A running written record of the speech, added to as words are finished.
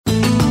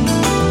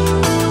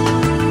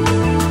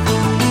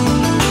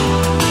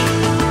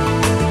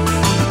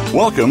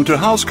Welcome to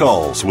House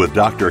Calls with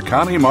Dr.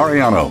 Connie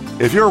Mariano.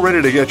 If you're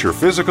ready to get your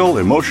physical,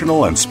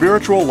 emotional, and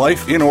spiritual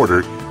life in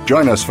order,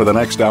 join us for the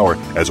next hour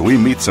as we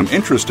meet some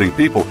interesting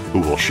people who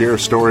will share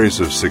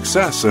stories of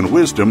success and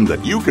wisdom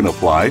that you can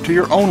apply to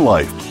your own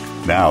life.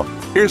 Now,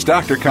 here's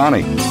Dr.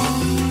 Connie.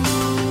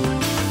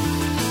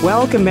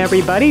 Welcome,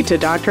 everybody, to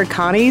Dr.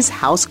 Connie's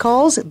House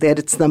Calls.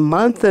 It's the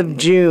month of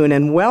June,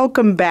 and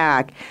welcome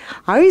back.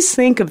 I always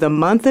think of the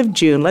month of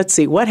June. Let's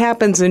see, what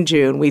happens in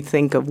June? We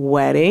think of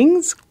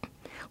weddings.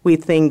 We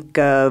think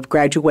of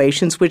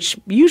graduations, which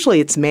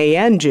usually it's May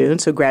and June,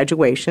 so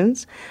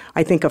graduations.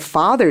 I think of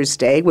Father's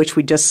Day, which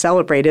we just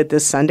celebrated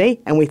this Sunday,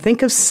 and we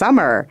think of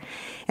summer.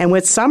 And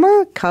with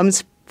summer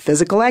comes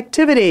physical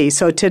activity.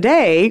 So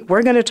today,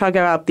 we're going to talk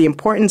about the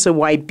importance of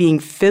why being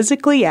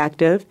physically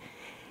active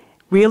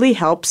really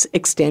helps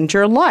extend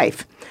your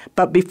life.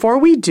 But before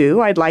we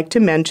do, I'd like to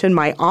mention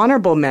my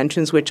honorable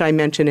mentions, which I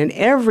mention in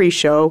every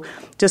show,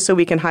 just so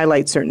we can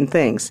highlight certain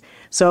things.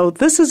 So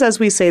this is, as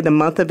we say, the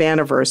month of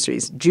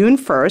anniversaries. June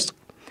 1st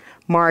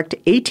marked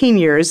 18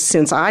 years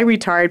since I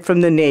retired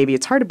from the Navy.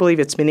 It's hard to believe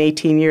it's been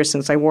 18 years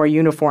since I wore a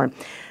uniform.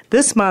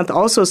 This month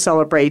also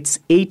celebrates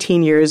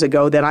 18 years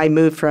ago that I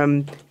moved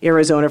from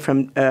Arizona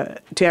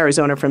to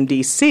Arizona from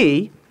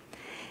D.C.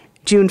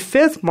 June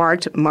 5th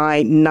marked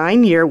my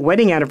 9-year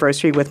wedding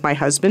anniversary with my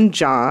husband,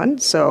 John.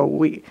 So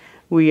we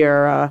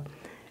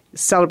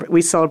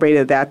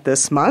celebrated that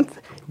this month.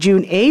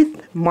 June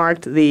 8th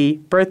marked the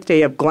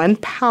birthday of Glenn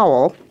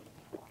Powell.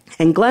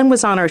 And Glenn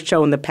was on our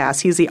show in the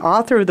past. He's the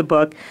author of the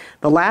book,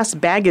 The Last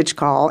Baggage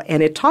Call,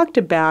 and it talked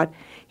about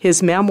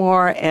his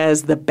memoir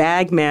as the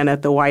bag man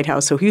at the White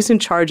House. So he was in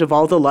charge of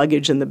all the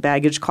luggage and the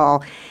baggage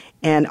call,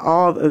 and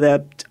all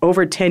the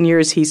over 10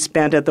 years he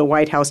spent at the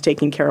White House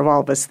taking care of all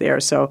of us there.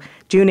 So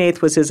June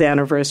 8th was his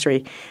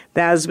anniversary.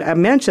 As I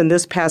mentioned,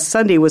 this past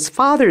Sunday was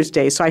Father's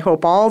Day, so I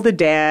hope all the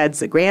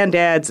dads, the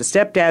granddads, the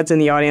stepdads in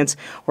the audience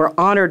were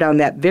honored on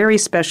that very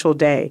special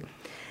day.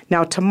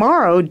 Now,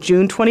 tomorrow,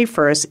 June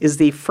 21st, is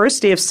the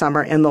first day of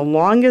summer and the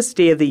longest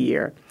day of the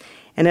year.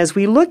 And as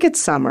we look at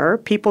summer,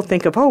 people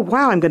think of, oh,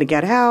 wow, I'm going to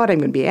get out, I'm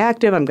going to be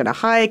active, I'm going to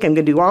hike, I'm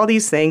going to do all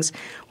these things.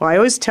 Well, I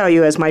always tell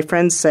you, as my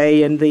friends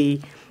say in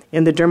the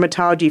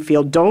dermatology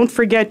field, don't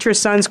forget your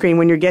sunscreen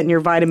when you're getting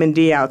your vitamin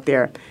D out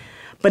there.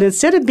 But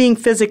instead of being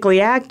physically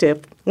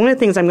active, one of the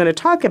things I'm going to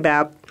talk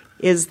about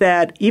is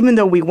that even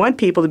though we want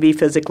people to be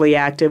physically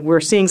active, we're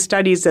seeing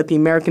studies that the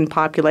American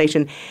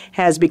population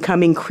has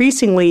become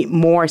increasingly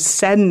more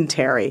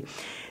sedentary.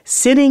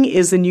 Sitting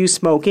is the new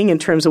smoking in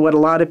terms of what a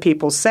lot of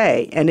people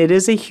say, and it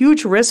is a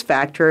huge risk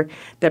factor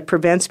that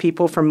prevents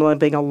people from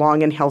living a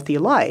long and healthy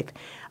life.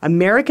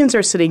 Americans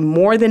are sitting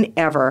more than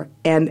ever,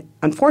 and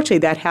unfortunately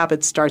that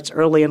habit starts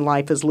early in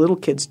life as little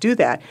kids do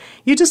that.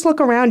 You just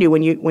look around you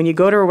when you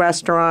go to a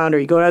restaurant or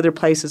you go to other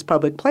places,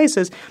 public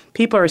places,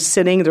 people are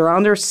sitting, they're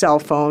on their cell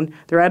phone,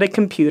 they're at a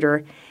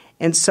computer.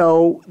 And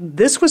so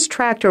this was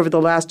tracked over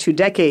the last 2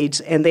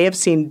 decades, and they have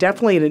seen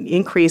definitely an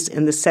increase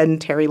in the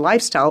sedentary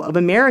lifestyle of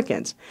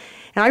Americans.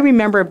 And I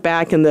remember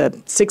back in the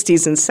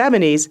 60s and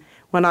 70s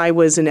when I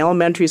was in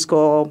elementary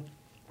school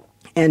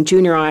and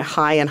junior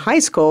high and high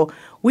school,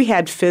 we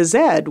had phys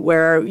ed,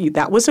 where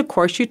that was a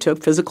course you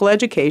took, physical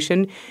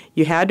education.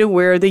 You had to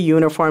wear the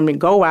uniform and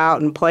go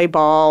out and play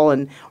ball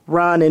and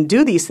run and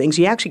do these things.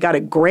 You actually got a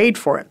grade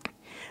for it.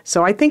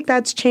 So I think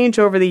that's changed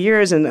over the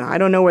years, and I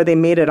don't know where they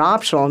made it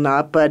optional or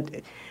not,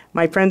 but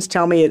my friends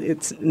tell me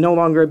it's no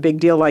longer a big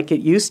deal like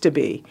it used to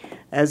be,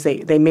 as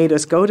they made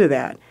us go to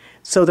that.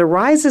 So the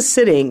rise of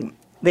sitting,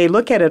 they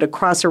look at it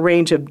across a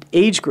range of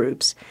age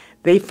groups.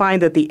 They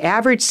find that the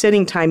average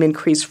sitting time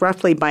increased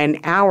roughly by an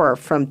hour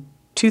from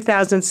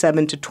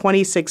 2007 to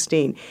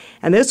 2016.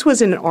 And this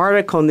was in an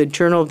article in the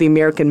Journal of the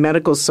American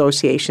Medical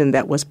Association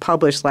that was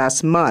published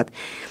last month.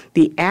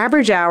 The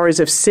average hours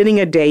of sitting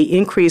a day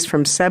increased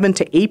from 7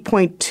 to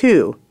 8.2.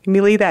 Can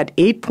you believe that?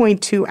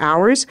 8.2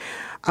 hours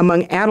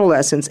among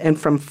adolescents and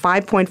from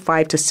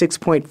 5.5 to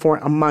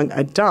 6.4 among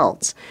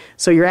adults.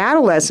 So your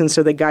adolescents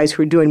are the guys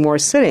who are doing more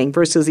sitting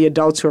versus the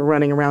adults who are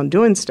running around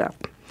doing stuff.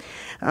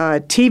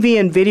 TV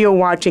and video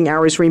watching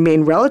hours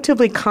remain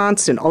relatively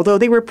constant, although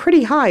they were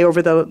pretty high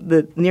over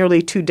the nearly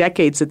 2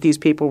 decades that these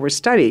people were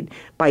studied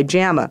by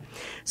JAMA.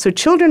 So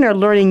children are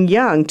learning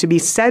young to be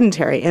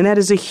sedentary, and that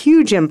is a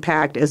huge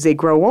impact as they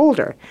grow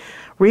older.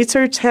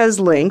 Research has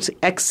linked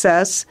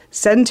excess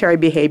sedentary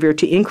behavior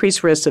to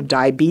increased risks of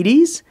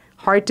diabetes,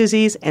 heart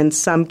disease, and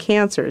some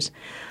cancers.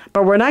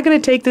 But we're not going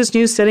to take this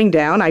news sitting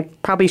down. I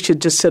probably should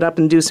just sit up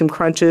and do some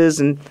crunches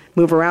and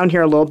move around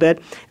here a little bit.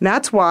 And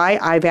that's why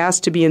I've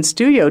asked to be in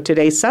studio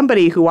today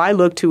somebody who I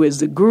look to as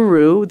the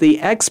guru, the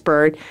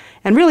expert,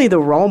 and really the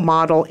role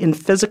model in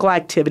physical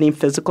activity and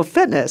physical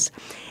fitness.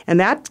 And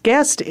that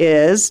guest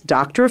is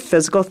Doctor of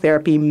Physical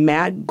Therapy,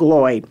 Matt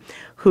Gloyd,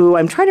 who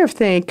I'm trying to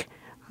think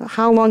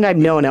how long I've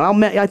known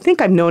him. I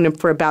think I've known him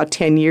for about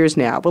 10 years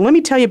now. But let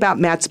me tell you about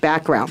Matt's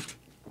background.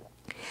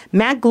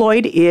 Matt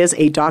Gloyd is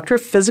a doctor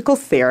of physical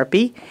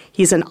therapy.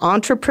 He's an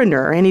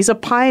entrepreneur, and he's a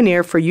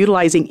pioneer for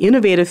utilizing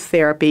innovative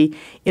therapy,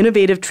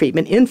 innovative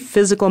treatment in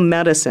physical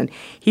medicine.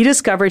 He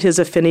discovered his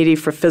affinity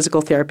for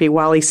physical therapy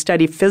while he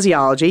studied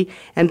physiology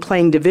and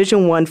playing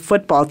Division I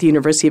football at the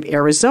University of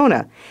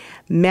Arizona.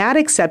 Matt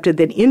accepted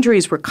that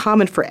injuries were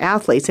common for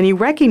athletes, and he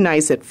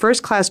recognized that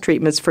first-class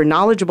treatments for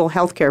knowledgeable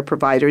healthcare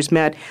providers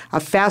meant a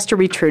faster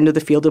return to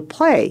the field of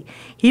play.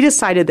 He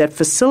decided that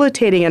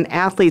facilitating an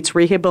athlete's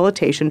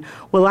rehabilitation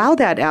will allow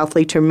that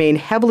athlete to remain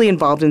heavily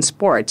involved in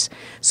sports.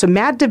 So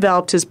Matt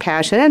developed his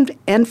passion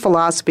and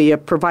philosophy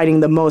of providing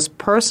the most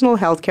personal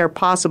healthcare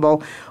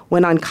possible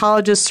when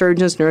oncologists,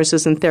 surgeons,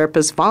 nurses, and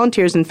therapists,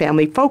 volunteers, and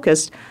family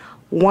focused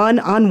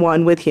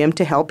one-on-one with him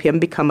to help him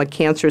become a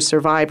cancer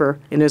survivor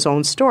in his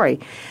own story.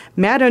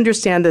 Matt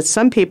understands that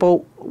some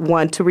people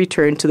want to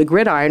return to the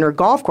gridiron or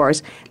golf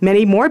course.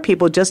 Many more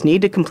people just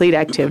need to complete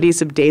activities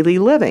of daily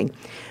living.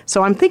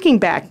 So I'm thinking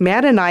back,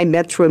 Matt and I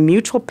met through a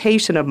mutual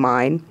patient of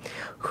mine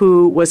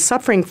who was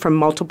suffering from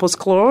multiple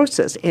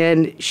sclerosis,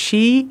 and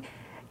she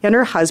and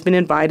her husband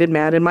invited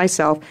Matt and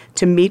myself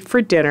to meet for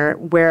dinner,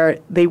 where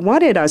they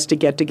wanted us to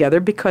get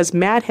together because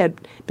Matt had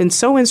been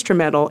so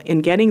instrumental in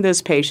getting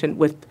this patient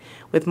with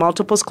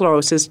multiple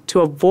sclerosis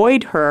to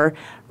avoid her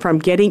from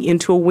getting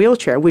into a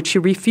wheelchair, which she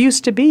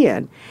refused to be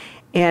in.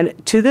 And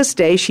to this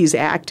day, she's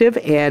active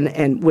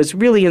and was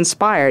really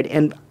inspired.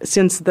 And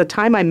since the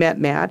time I met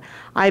Matt,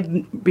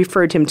 I've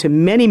referred him to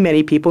many,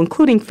 many people,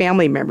 including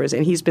family members,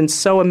 and he's been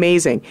so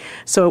amazing.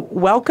 So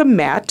welcome,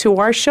 Matt, to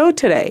our show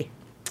today.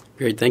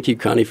 Great. Thank you,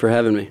 Connie, for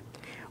having me.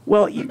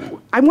 Well,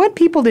 I want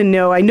people to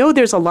know, I know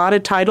there's a lot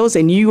of titles,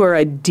 and you are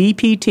a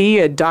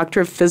DPT, a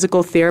Doctor of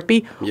Physical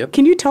Therapy. Yep.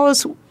 Can you tell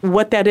us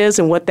what that is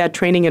and what that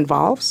training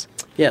involves?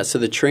 Yeah, so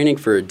the training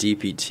for a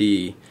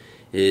DPT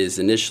is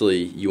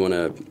initially you want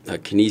a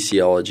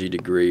kinesiology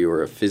degree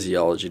or a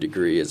physiology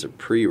degree as a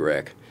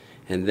prereq,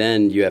 and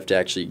then you have to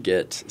actually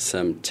get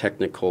some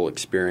technical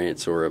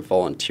experience or a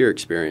volunteer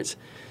experience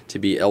to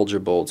be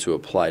eligible to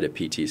apply to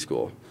PT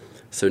school.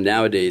 So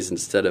nowadays,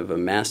 instead of a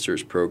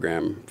master's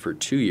program for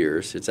 2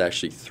 years, it's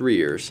actually 3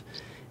 years.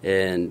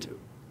 And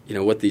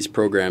what these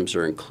programs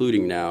are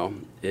including now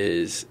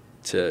is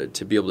to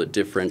be able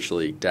to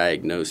differentially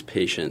diagnose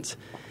patients.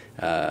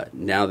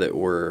 Now that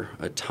we're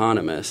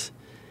autonomous,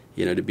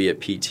 to be a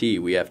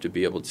PT, we have to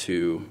be able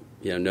to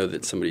know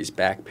that somebody's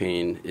back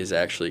pain is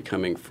actually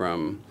coming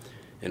from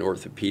an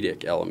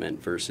orthopedic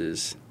element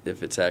versus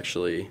if it's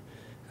actually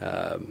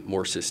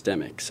more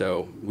systemic.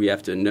 So we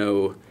have to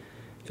know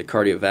the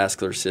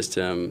cardiovascular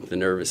system, the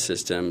nervous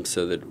system,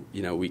 so that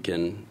we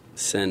can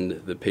send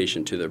the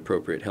patient to the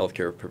appropriate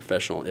healthcare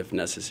professional if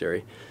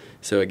necessary.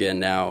 So again,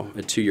 now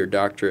a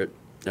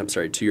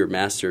 2-year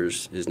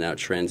master's is now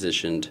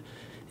transitioned,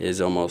 is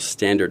almost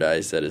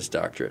standardized at his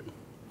doctorate.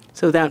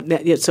 So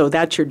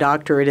that's your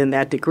doctorate in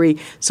that degree.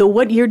 So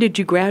what year did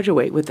you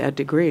graduate with that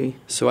degree?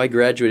 So I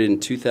graduated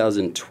in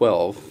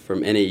 2012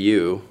 from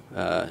NAU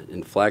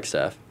in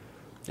Flagstaff,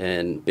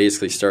 and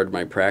basically started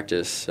my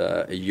practice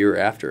a year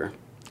after.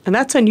 And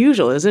that's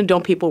unusual, isn't it?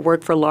 Don't people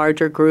work for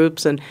larger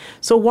groups? And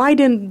so why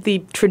didn't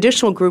the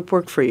traditional group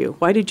work for you?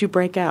 Why did you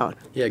break out?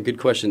 Yeah, good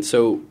question.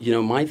 So,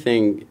 my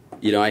thing,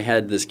 I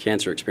had this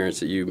cancer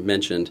experience that you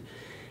mentioned,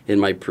 and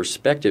my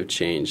perspective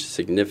changed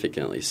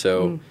significantly.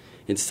 So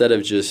instead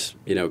of just,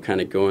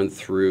 kind of going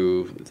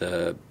through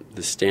the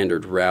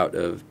standard route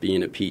of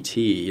being a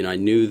PT, I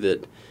knew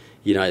that,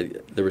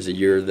 there was a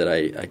year that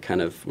I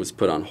kind of was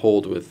put on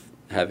hold with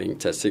having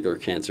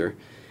testicular cancer.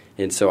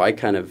 And so I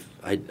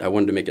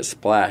wanted to make a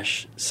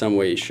splash some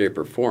way, shape,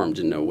 or form.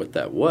 Didn't know what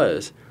that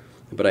was,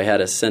 but I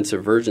had a sense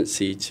of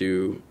urgency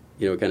to,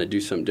 kind of do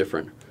something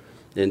different.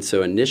 And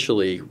so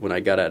initially, when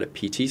I got out of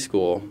PT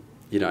school,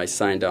 I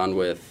signed on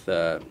with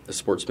a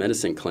sports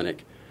medicine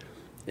clinic,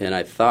 and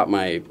I thought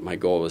my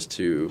goal was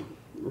to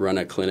run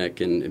a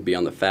clinic and be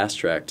on the fast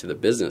track to the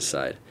business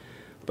side.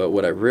 But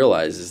what I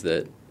realized is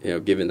that,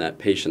 giving that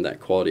patient that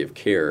quality of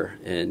care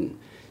and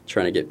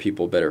trying to get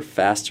people better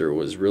faster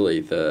was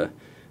really the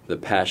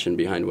passion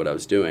behind what I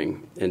was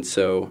doing. And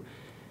so,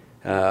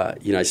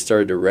 I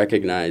started to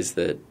recognize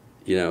that,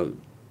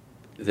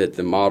 that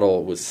the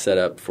model was set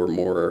up for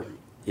more,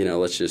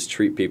 let's just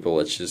treat people,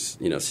 let's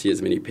just, see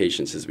as many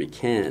patients as we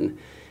can.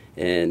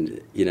 And,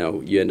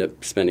 you end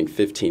up spending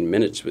 15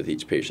 minutes with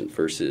each patient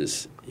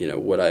versus,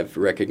 what I've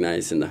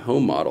recognized in the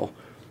home model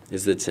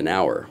is that it's an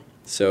hour.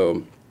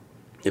 So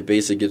it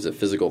basically gives a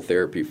physical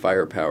therapy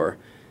firepower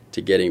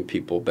to getting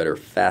people better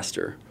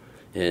faster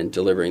and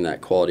delivering that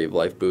quality of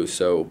life boost.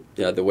 So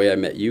the way I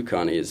met you,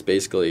 Connie, is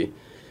basically,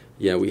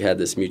 we had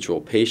this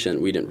mutual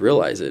patient. We didn't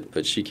realize it,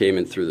 but she came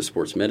in through the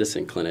sports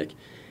medicine clinic.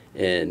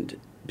 And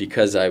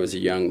because I was a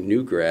young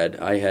new grad,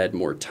 I had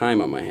more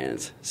time on my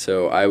hands.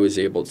 So I was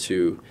able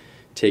to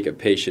take a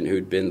patient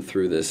who'd been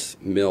through this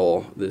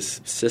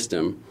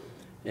system,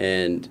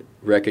 and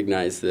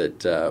recognize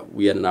that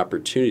we had an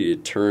opportunity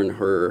to turn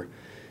her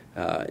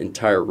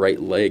entire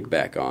right leg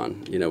back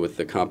on. With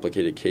the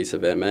complicated case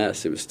of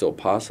MS, it was still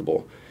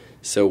possible.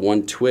 So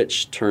one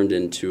twitch turned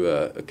into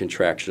a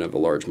contraction of a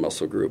large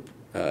muscle group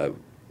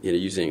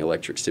using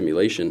electric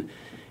stimulation,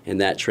 and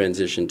that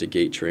transitioned to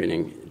gait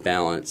training,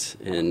 balance,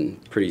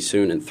 and pretty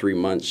soon in 3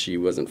 months she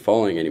wasn't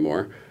falling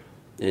anymore,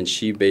 and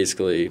she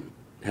basically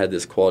had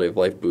this quality of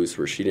life boost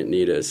where she didn't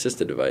need an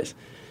assisted device,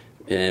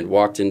 and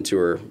walked into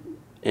her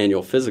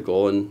annual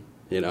physical, and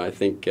I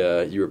think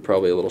you were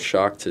probably a little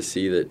shocked to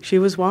see that she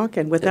was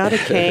walking without a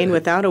cane,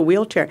 without a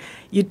wheelchair.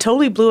 You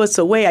totally blew us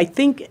away. I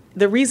think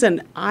the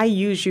reason I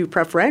use you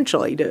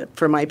preferentially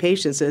for my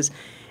patients is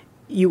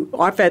you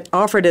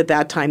offered at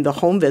that time the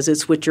home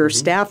visits, which your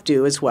staff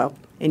do as well,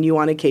 and you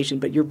on occasion,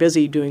 but you're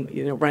busy doing,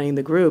 running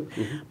the group.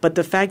 But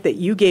the fact that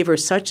you gave her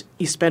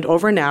you spent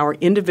over an hour,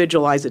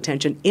 individualized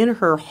attention in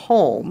her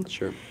home.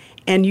 Sure.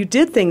 And you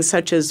did things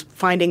such as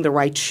finding the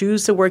right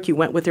shoes to work. You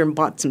went with her and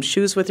bought some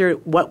shoes with her,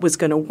 what was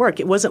going to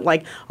work. It wasn't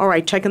like, all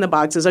right, checking the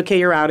boxes, okay,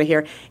 you're out of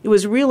here. It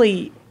was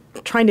really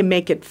trying to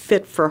make it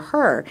fit for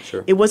her.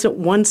 Sure. It wasn't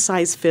one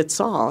size fits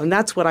all. And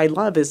that's what I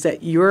love is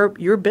that your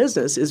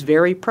business is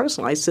very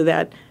personalized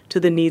to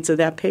the needs of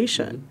that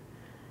patient.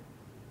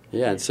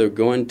 Yeah, and so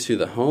going to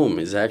the home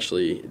is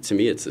actually, to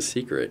me, it's a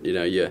secret.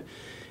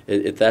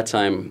 At that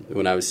time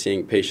when I was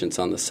seeing patients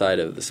on the side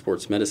of the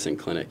sports medicine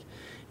clinic,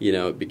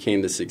 it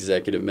became this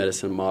executive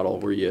medicine model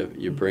where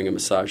you bring a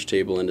massage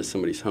table into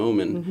somebody's home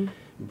and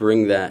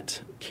bring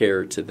that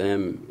care to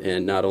them.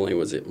 And not only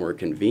was it more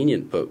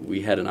convenient, but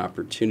we had an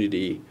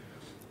opportunity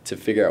to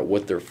figure out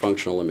what their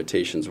functional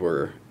limitations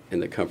were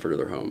in the comfort of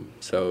their home.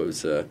 So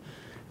it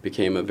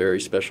became a very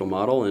special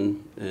model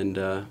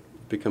and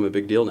become a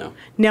big deal now.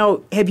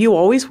 Now, have you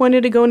always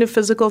wanted to go into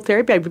physical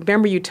therapy? I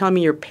remember you telling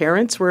me your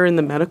parents were in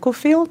the medical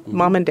field,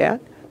 mom and dad?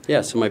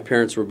 Yeah, so my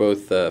parents were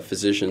both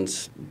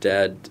physicians,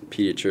 dad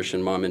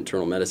pediatrician, mom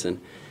internal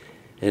medicine,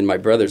 and my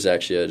brother's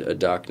actually a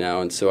doc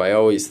now, and so I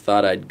always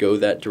thought I'd go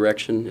that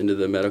direction into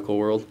the medical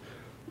world,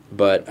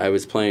 but I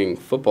was playing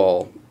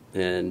football,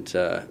 and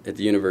at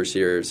the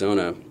University of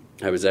Arizona,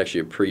 I was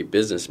actually a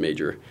pre-business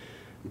major,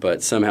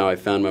 but somehow I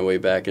found my way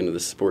back into the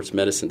sports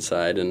medicine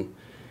side, and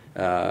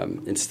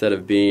instead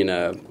of being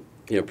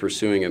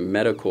pursuing a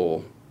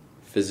medical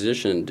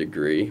physician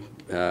degree,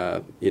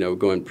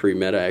 going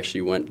pre-med, I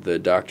actually went the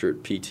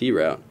doctorate PT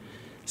route.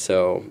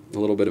 So a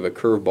little bit of a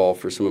curveball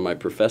for some of my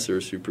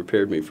professors who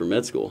prepared me for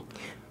med school.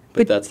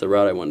 But that's the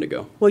route I wanted to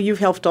go. Well, you've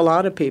helped a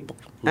lot of people.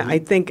 I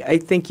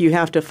think you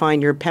have to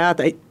find your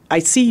path. I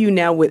see you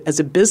now as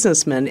a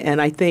businessman, and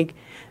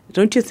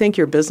don't you think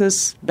your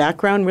business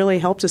background really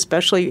helps,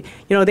 especially,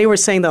 they were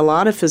saying that a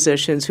lot of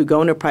physicians who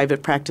go into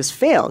private practice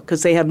fail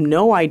because they have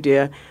no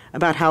idea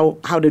about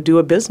how to do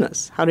a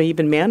business, how to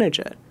even manage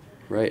it.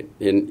 Right.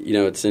 And,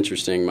 it's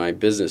interesting. My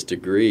business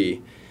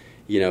degree,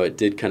 it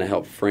did kind of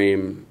help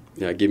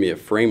give me a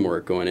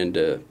framework going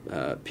into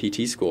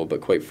PT school.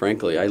 But quite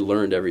frankly, I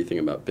learned everything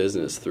about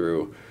business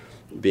through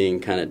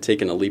being kind of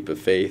taking a leap of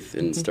faith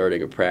and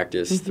starting a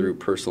practice through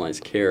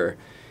personalized care.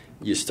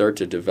 You start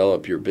to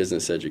develop your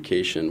business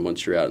education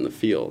once you're out in the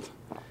field.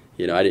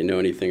 I didn't know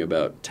anything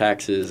about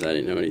taxes. I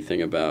didn't know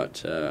anything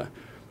about,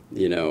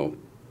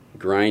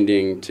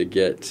 grinding to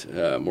get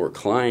more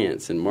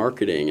clients and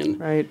marketing,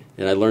 and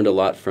I learned a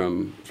lot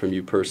from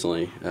you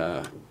personally.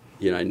 I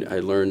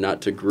learned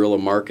not to guerrilla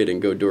market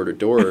and go door to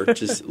door.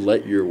 Just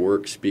let your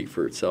work speak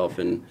for itself,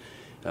 and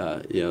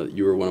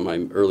you were one of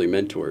my early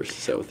mentors.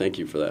 So thank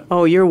you for that.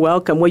 Oh, you're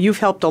welcome. Well, you've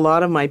helped a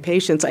lot of my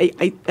patients.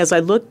 As I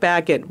look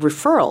back at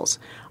referrals,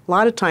 a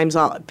lot of times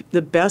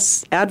the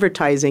best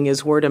advertising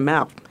is word of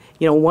mouth.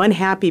 One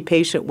happy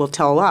patient will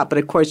tell a lot, but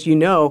of course,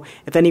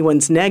 if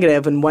anyone's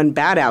negative and one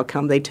bad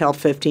outcome, they tell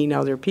 15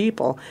 other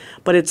people.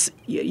 But it's,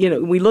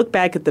 we look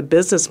back at the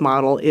business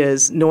model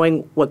is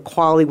knowing what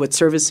quality, what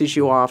services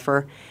you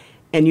offer,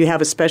 and you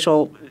have a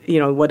special,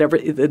 whatever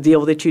the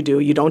deal that you do.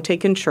 You don't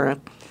take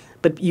insurance,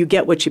 but you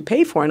get what you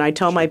pay for. And I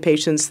tell my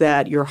patients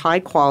that you're high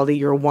quality,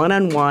 you're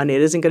one-on-one,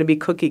 it isn't going to be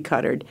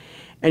cookie-cuttered,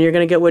 and you're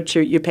going to get what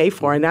you pay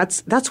for, and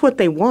that's what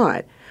they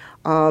want.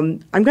 I'm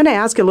going to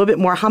ask you a little bit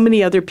more. How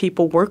many other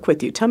people work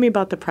with you? Tell me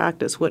about the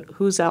practice.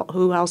 Who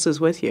else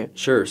is with you?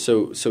 Sure.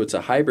 So it's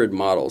a hybrid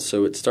model.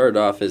 So it started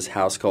off as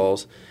house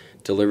calls,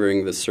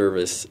 delivering the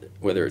service,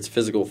 whether it's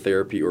physical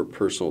therapy or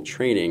personal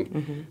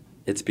training.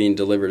 It's being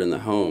delivered in the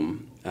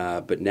home.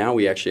 But now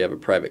we actually have a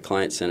private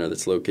client center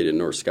that's located in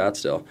North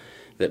Scottsdale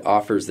that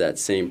offers that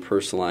same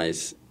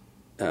personalized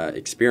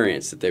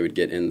experience that they would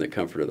get in the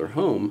comfort of their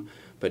home.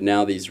 But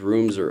now these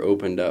rooms are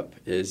opened up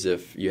as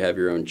if you have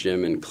your own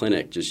gym and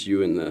clinic, just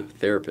you and the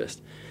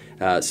therapist.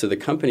 So the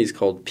company is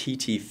called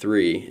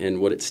PT3,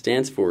 and what it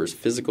stands for is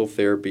Physical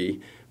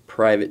Therapy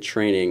Private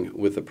Training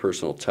with a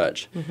Personal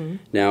Touch.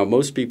 Now,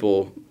 most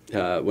people,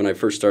 when I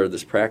first started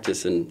this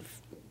practice and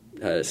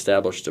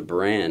established a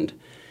brand,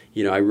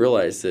 I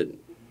realized that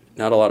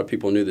not a lot of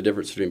people knew the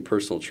difference between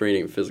personal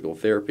training and physical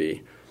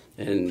therapy.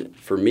 And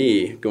for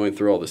me, going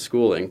through all the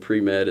schooling,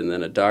 pre-med and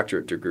then a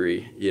doctorate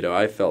degree,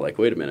 I felt like,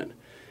 wait a minute.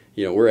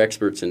 We're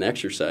experts in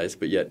exercise,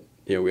 but yet,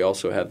 we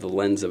also have the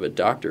lens of a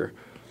doctor.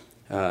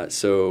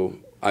 So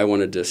I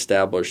wanted to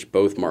establish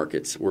both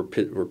markets. We're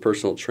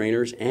personal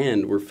trainers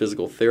and we're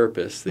physical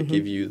therapists that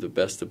give you the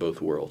best of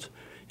both worlds.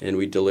 and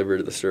we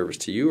deliver the service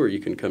to you, or you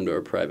can come to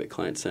our private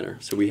client center.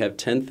 So we have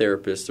 10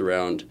 therapists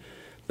around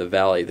the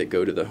valley that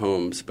go to the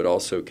homes, but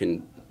also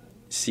can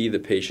see the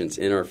patients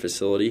in our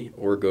facility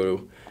or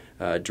go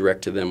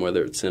direct to them,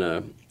 whether it's in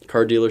a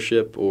car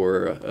dealership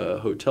or a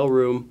hotel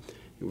room.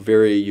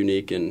 Very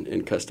unique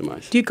and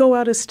customized. Do you go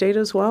out of state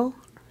as well?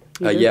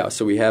 Yeah,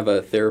 so we have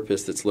a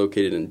therapist that's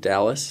located in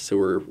Dallas, so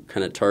we're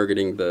kind of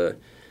targeting the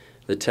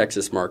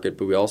Texas market,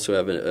 but we also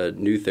have a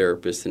new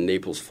therapist in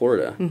Naples,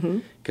 Florida,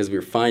 because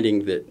we're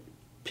finding that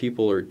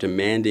people are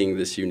demanding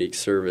this unique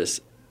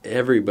service.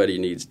 Everybody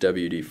needs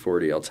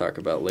WD-40, I'll talk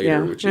about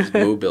later, which is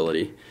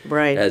mobility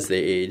as they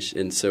age.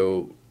 And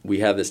so we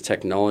have this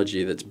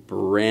technology that's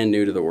brand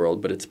new to the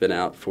world, but it's been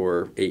out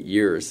for 8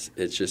 years.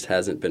 It just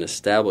hasn't been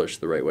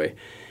established the right way.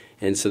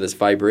 And so this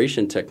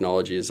vibration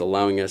technology is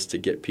allowing us to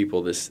get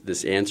people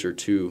this answer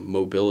to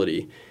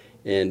mobility.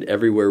 And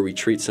everywhere we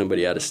treat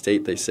somebody out of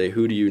state, they say,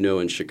 who do you know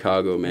in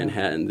Chicago,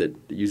 Manhattan that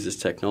uses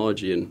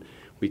technology? And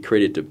we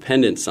create a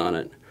dependence on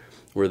it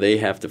where they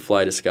have to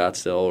fly to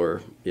Scottsdale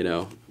or,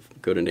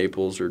 go to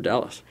Naples or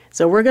Dallas.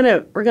 So we're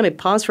gonna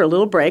pause for a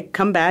little break,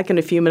 come back in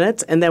a few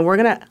minutes, and then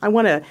I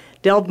want to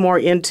delve more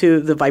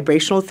into the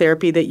vibrational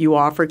therapy that you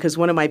offer, because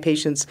one of my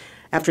patients,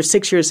 after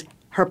 6 years,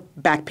 her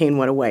back pain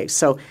went away.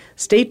 So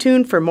stay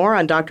tuned for more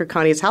on Dr.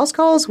 Connie's House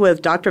Calls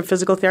with Dr. of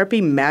Physical Therapy,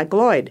 Matt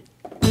Gloyd.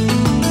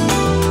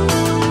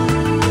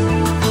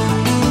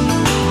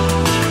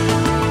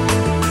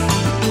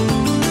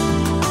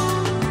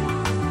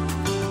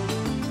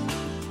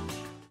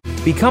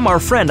 Become our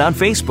friend on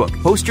Facebook.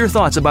 Post your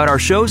thoughts about our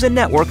shows and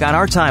network on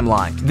our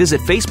timeline. Visit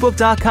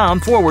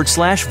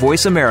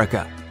facebook.com/Voice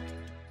America.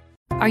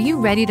 Are you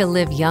ready to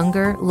live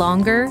younger,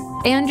 longer?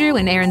 Andrew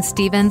and Aaron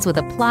Stevens with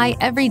Apply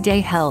Everyday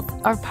Health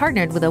are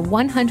partnered with a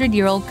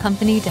 100-year-old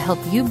company to help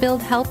you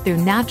build health through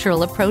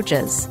natural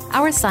approaches.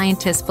 Our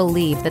scientists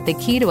believe that the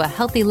key to a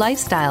healthy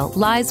lifestyle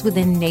lies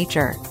within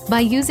nature. By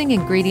using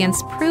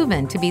ingredients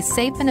proven to be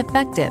safe and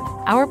effective,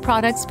 our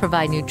products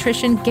provide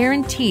nutrition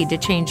guaranteed to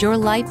change your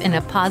life in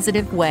a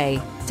positive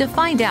way. To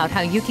find out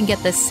how you can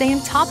get the same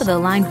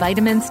top-of-the-line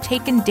vitamins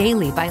taken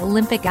daily by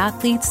Olympic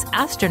athletes,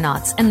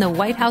 astronauts, and the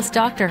White House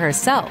doctor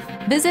herself,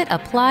 visit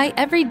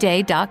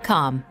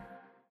applyeveryday.com.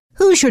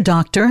 Who's your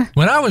doctor?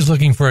 When I was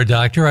looking for a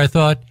doctor, I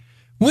thought,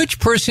 which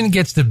person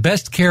gets the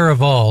best care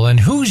of all,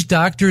 and whose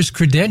doctor's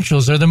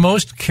credentials are the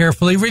most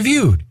carefully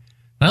reviewed?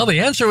 Well, the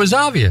answer was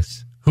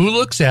obvious. Who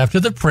looks after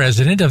the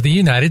President of the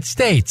United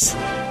States?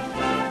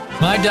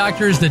 My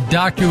doctor is the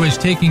doctor who has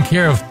taken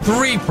care of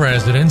 3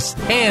 presidents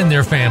and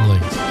their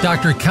families.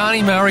 Dr.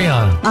 Connie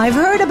Mariano. I've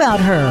heard about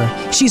her.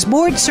 She's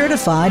board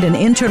certified in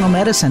internal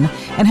medicine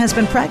and has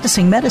been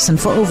practicing medicine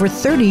for over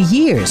 30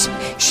 years.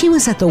 She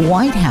was at the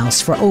White House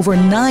for over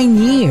 9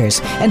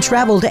 years and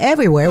traveled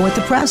everywhere with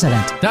the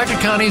president. Dr.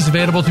 Connie is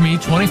available to me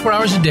 24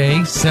 hours a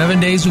day, 7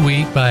 days a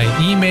week by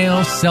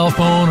email, cell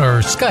phone,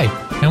 or Skype.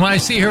 And when I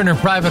see her in her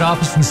private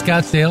office in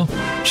Scottsdale,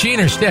 she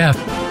and her staff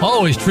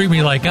always treat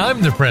me like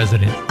I'm the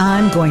president.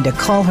 I'm going to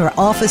call her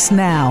office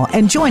now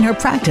and join her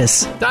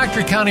practice.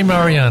 Dr. Connie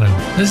Mariano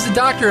is the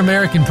doctor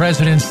American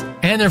presidents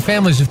and their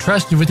families have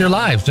trusted with their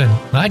lives, and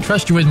I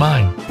trust you with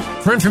mine.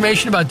 For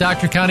information about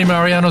Dr. Connie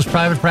Mariano's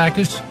private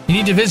practice, you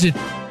need to visit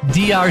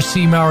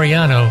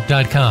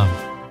drcmariano.com.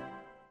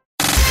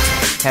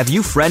 Have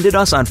you friended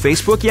us on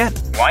Facebook yet?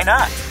 Why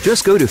not?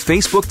 Just go to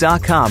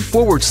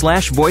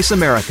facebook.com/Voice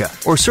America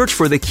or search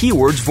for the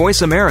keywords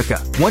Voice America.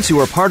 Once you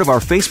are part of our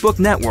Facebook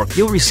network,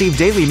 you'll receive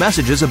daily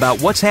messages about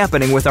what's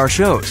happening with our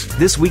shows,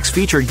 this week's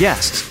featured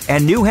guests,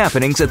 and new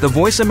happenings at the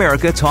Voice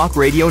America Talk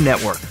Radio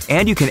Network.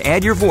 And you can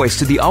add your voice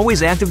to the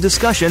always active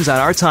discussions on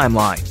our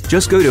timeline.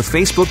 Just go to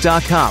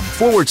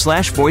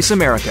facebook.com/Voice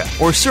America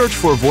or search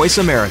for Voice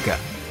America.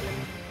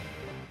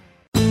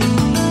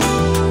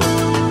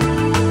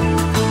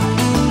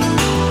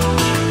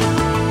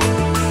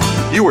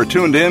 You are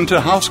tuned in to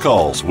House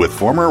Calls with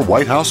former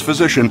White House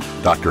physician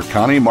Dr.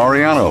 Connie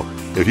Mariano.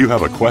 If you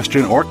have a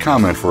question or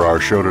comment for our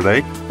show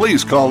today,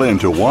 please call in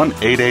to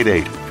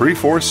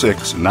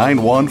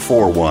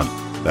 1-888-346-9141.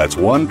 That's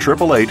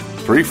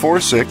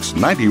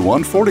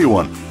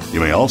 1-888-346-9141.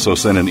 You may also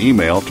send an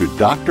email to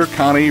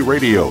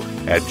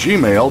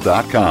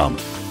drconnieradio@gmail.com.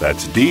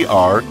 That's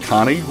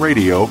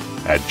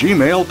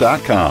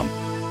drconnieradio@gmail.com.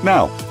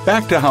 Now,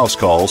 back to House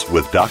Calls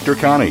with Dr.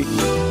 Connie.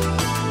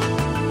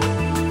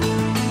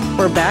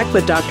 We're back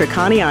with Dr.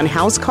 Connie on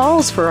House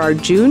Calls for our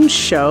June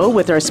show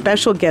with our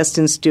special guest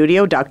in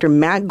studio, Dr.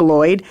 Matt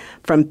Gloyd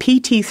from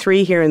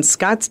PT3 here in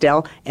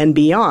Scottsdale and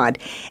beyond.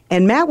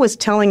 And Matt was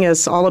telling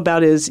us all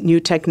about his new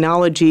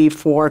technology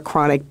for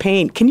chronic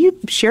pain. Can you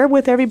share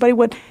with everybody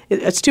what,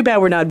 it's too bad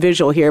we're not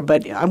visual here,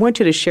 but I want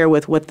you to share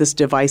with what this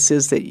device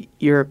is that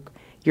your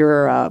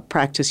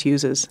practice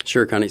uses.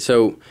 Sure, Connie.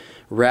 So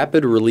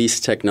rapid release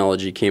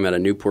technology came out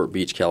of Newport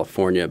Beach,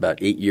 California about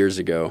 8 years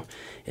ago.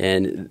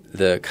 And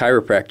the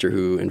chiropractor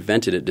who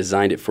invented it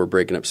designed it for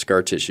breaking up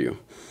scar tissue.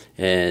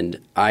 And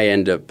I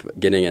ended up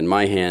getting it in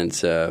my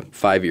hands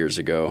 5 years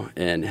ago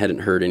and hadn't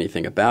heard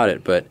anything about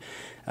it. But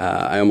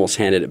I almost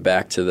handed it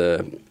back to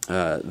the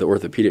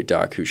orthopedic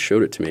doc who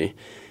showed it to me.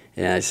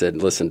 And I said,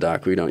 listen,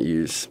 doc, we don't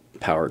use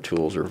power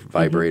tools or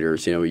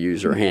vibrators. We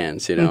use our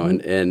hands,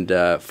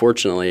 and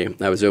fortunately,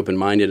 I was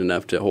open-minded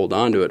enough to hold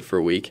on to it for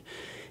a week.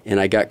 And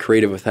I got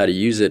creative with how to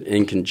use it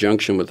in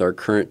conjunction with our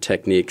current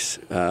techniques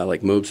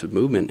like modes of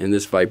movement. And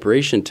this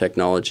vibration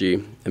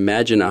technology,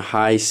 imagine a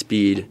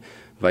high-speed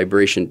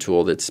vibration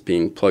tool that's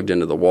being plugged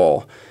into the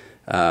wall.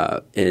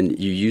 And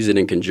you use it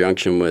in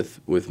conjunction with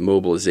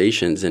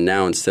mobilizations. And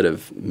now instead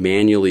of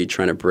manually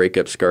trying to break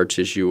up scar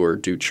tissue or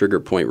do trigger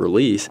point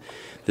release,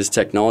 this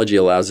technology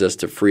allows us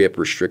to free up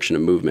restriction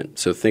of movement.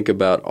 So think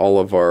about all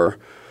of our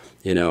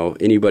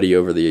anybody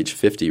over the age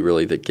 50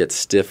 really that gets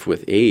stiff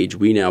with age,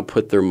 we now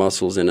put their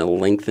muscles in a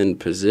lengthened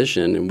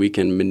position and we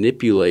can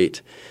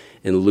manipulate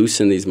and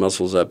loosen these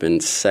muscles up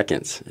in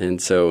seconds.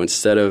 And so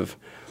instead of,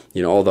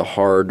 all the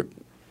hard,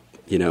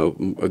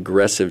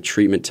 aggressive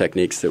treatment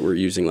techniques that we're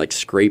using like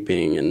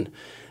scraping and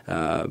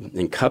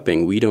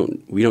cupping, we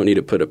don't need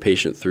to put a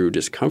patient through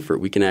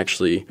discomfort. We can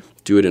actually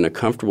do it in a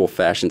comfortable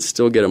fashion,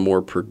 still get a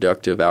more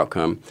productive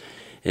outcome.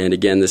 And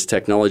again, this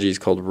technology is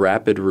called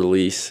rapid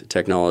release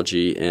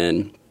technology,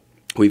 and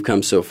we've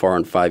come so far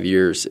in 5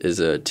 years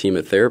as a team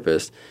of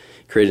therapists,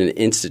 created an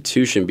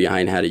institution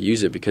behind how to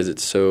use it because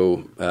it's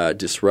so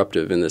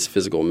disruptive in this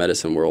physical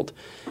medicine world.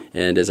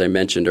 And as I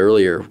mentioned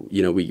earlier,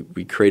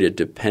 we create a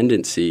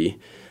dependency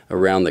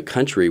around the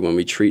country when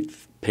we treat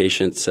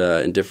patients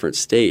in different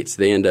states.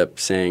 They end up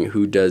saying,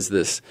 who does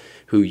this,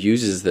 who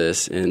uses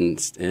this in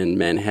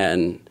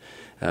Manhattan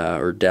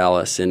or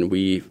Dallas, and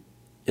we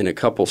in a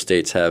couple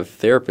states have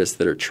therapists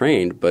that are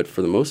trained, but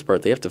for the most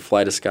part, they have to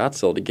fly to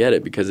Scottsdale to get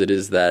it because it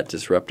is that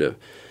disruptive.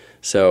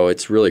 So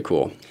it's really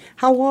cool.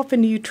 How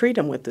often do you treat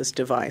them with this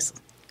device?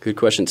 Good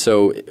question.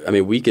 So,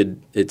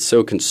 it's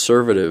so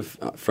conservative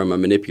from a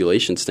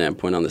manipulation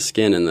standpoint on the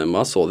skin and the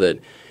muscle that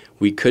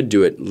we could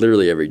do it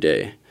literally every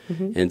day.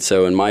 Mm-hmm. And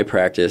so in my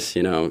practice,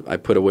 I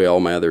put away all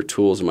my other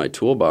tools in my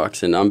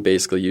toolbox, and I'm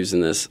basically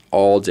using this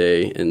all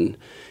day and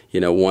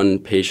one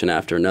patient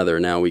after another.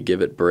 Now we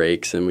give it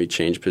breaks and we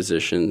change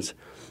positions.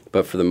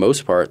 But for the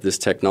most part, this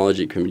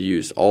technology can be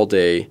used all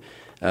day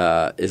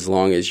as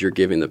long as you're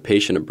giving the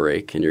patient a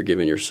break and you're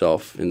giving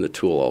yourself and the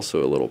tool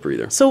also a little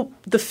breather. So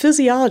the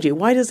physiology,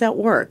 why does that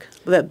work,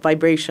 that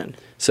vibration?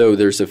 So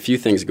there's a few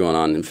things going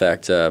on. In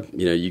fact,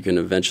 you can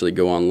eventually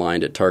go online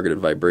to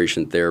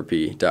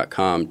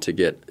targetedvibrationtherapy.com to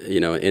get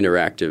an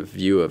interactive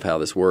view of how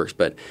this works.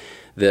 But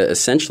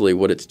essentially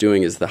what it's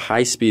doing is the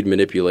high-speed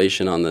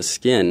manipulation on the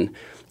skin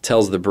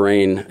tells the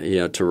brain,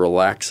 to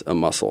relax a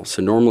muscle.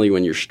 So normally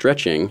when you're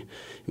stretching,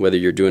 whether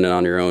you're doing it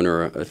on your own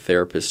or a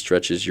therapist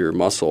stretches your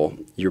muscle,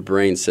 your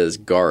brain says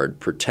guard,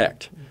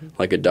 protect,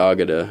 like a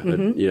dog at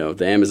the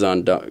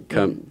Amazon dog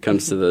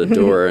comes to the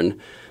door and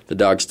the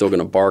dog's still going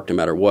to bark no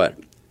matter what.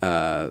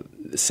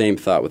 Same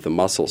thought with the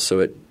muscle.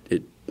 So it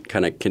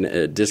kind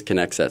of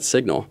disconnects that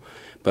signal,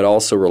 but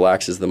also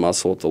relaxes the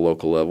muscle at the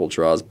local level,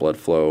 draws blood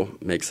flow,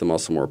 makes the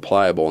muscle more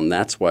pliable, and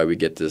that's why we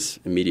get this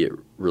immediate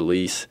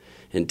release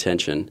in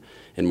tension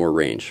and more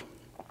range.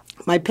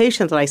 My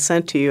patient that I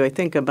sent to you, I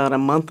think about a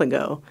month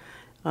ago,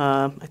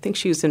 I think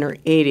she was in her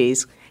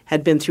 80s,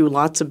 had been through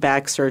lots of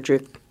back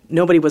surgery.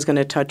 Nobody was going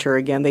to touch her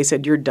again. They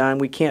said, you're done.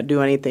 We can't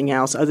do anything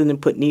else other than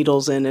put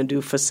needles in and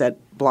do facet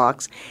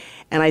blocks.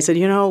 And I said,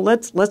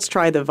 let's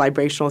try the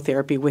vibrational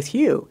therapy with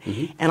you.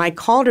 Mm-hmm. And I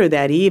called her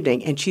that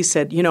evening, and she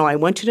said, I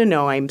want you to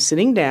know I'm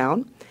sitting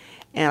down,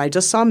 and I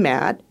just saw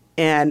Matt,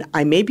 and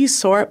I may be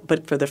sore,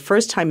 but for the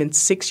first time in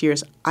 6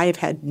 years, I have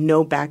had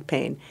no back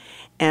pain.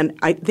 And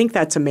I think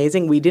that's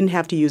amazing. We didn't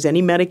have to use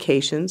any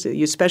medications.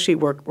 You especially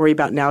worry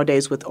about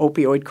nowadays with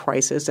opioid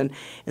crisis, and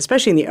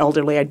especially in the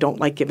elderly, I don't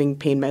like giving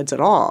pain meds at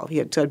all. You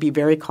have to be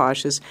very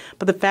cautious.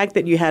 But the fact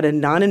that you had a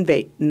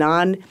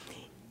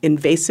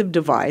non-invasive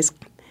device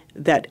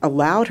that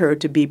allowed her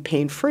to be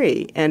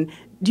pain-free. And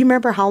do you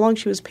remember how long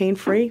she was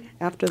pain-free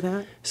after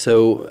that?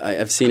 So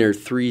I've seen her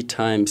 3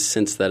 times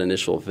since that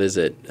initial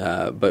visit.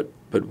 But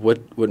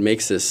what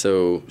makes this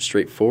so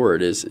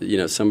straightforward is,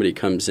 somebody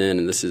comes in,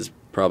 and this is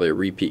probably a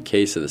repeat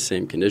case of the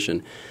same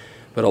condition.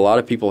 But a lot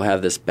of people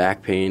have this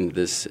back pain,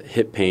 this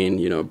hip pain,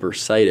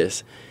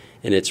 bursitis,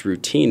 and it's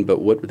routine.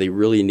 But what they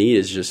really need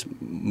is just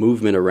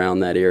movement around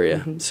that area.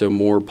 Mm-hmm. So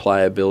more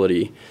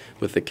pliability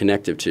with the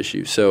connective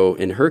tissue. So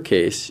in her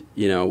case,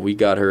 we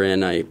got her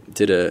in. I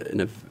did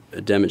a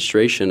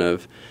demonstration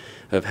of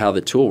how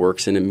the tool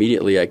works, and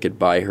immediately I could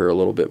buy her a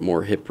little bit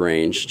more hip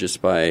range just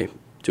by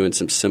doing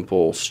some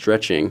simple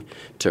stretching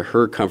to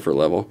her comfort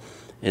level.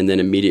 And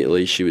then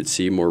immediately she would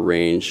see more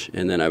range,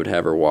 and then I would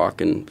have her walk,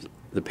 and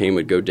the pain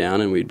would go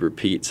down, and we'd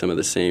repeat some of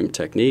the same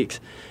techniques.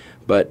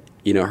 But,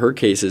 her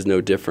case is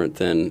no different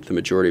than the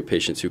majority of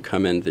patients who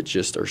come in that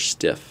just are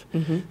stiff.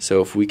 Mm-hmm.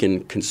 So if we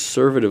can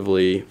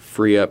conservatively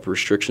free up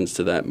restrictions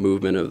to that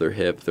movement of their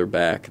hip, their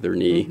back, their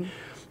knee, mm-hmm.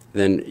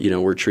 then,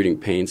 we're treating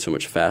pain so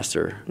much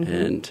faster. Mm-hmm.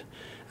 And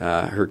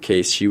her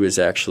case, she was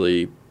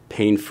actually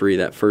pain-free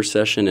that first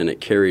session, and it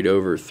carried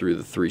over through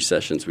the 3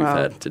 sessions we've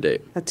had to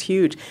date. That's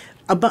huge.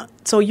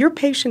 So your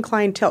patient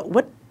clientele,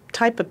 what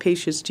type of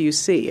patients do you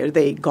see? Are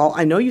they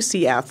I know you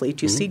see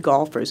athletes, you see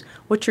golfers.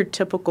 What's your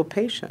typical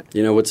patient?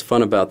 What's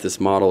fun about this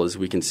model is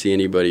we can see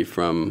anybody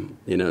from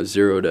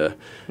 0 to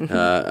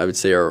I would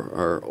say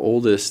our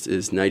oldest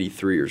is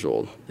 93 years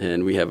old,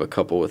 and we have a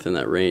couple within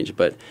that range.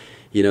 But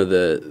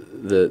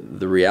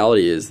the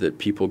reality is that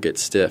people get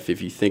stiff.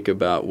 If you think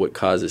about what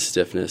causes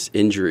stiffness,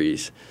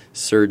 injuries,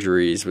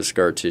 surgeries with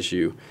scar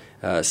tissue,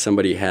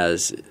 somebody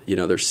has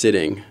they're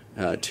sitting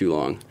too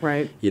long.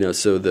 Right.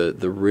 So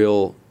the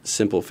real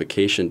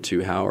simplification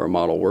to how our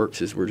model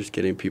works is we're just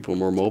getting people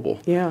more mobile.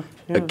 Yeah.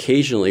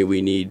 Occasionally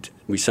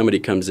somebody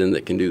comes in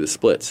that can do the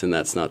splits, and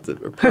that's not the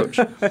approach.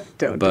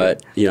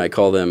 But I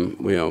call them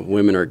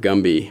women are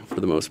Gumby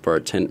for the most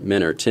part,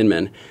 men are Tin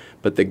Men.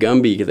 But the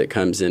Gumby that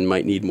comes in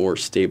might need more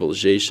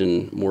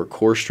stabilization, more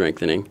core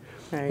strengthening,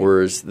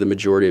 whereas the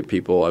majority of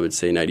people, I would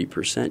say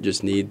 90%,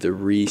 just need the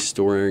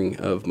restoring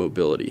of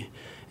mobility.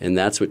 And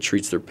that's what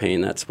treats their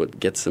pain. That's what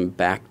gets them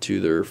back to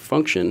their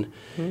function.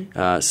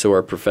 So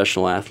our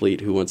professional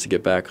athlete who wants to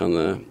get back on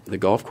the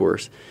golf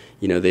course,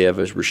 they have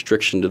a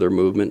restriction to their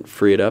movement,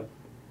 free it up,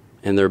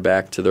 and they're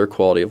back to their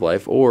quality of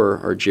life. Or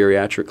our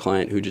geriatric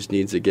client who just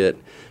needs to get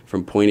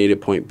from point A to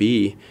point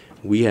B,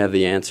 we have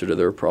the answer to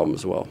their problem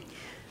as well.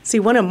 See,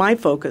 one of my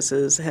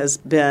focuses has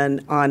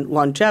been on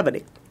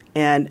longevity.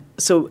 And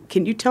so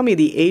can you tell me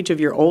the age of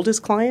your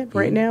oldest client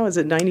right now? Is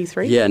it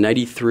 93? Yeah,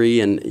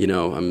 93, and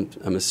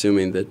I'm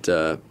assuming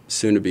that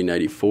soon to be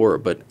 94.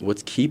 But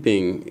what's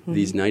keeping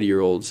these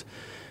 90-year-olds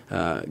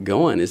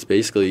going is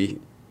basically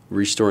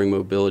restoring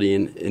mobility.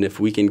 And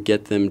if we can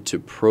get them to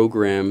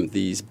program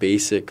these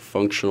basic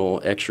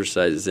functional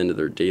exercises into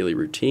their daily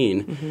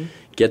routine,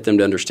 get them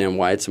to understand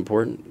why it's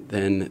important,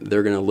 then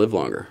they're going to live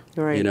longer.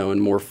 Right.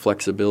 And more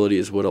flexibility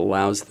is what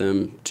allows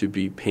them to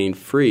be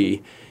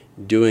pain-free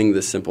doing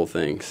the simple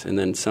things. And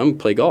then some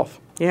play golf.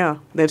 Yeah,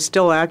 they're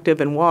still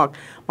active and walk.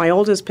 My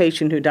oldest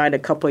patient who died a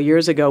couple of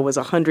years ago was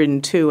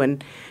 102,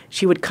 and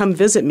she would come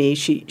visit me.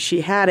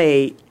 She had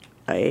a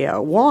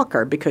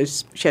walker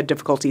because she had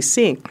difficulty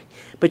seeing.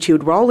 But she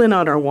would roll in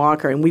on her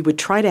walker, and we would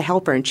try to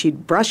help her, and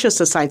she'd brush us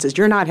aside and says,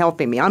 "You're not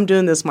helping me. I'm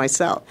doing this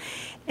myself."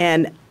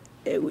 And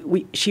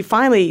she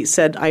finally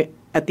said,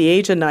 at the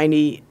age of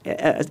 90,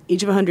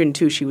 age of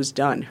 102, she was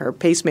done. Her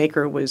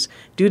pacemaker was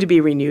due to be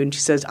renewed, and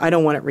she says, "I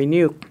don't want it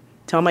renewed.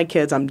 Tell my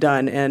kids I'm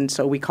done." And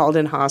so we called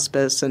in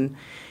hospice, and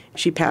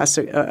she passed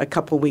a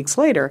couple of weeks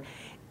later.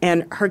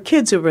 And her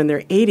kids were in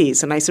their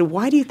 80s, and I said,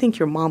 "Why do you think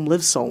your mom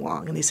lived so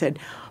long?" And they said,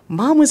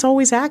 "Mom was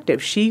always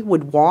active. She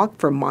would walk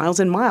for miles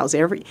and miles.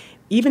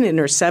 Even in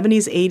her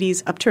 70s,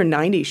 80s, up to her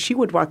 90s, she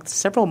would walk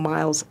several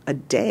miles a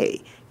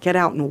day, get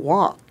out and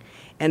walk."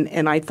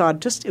 And I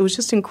thought it was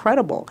just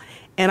incredible.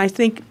 And I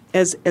think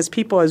as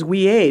people, as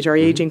we age, our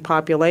aging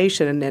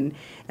population and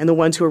the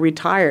ones who are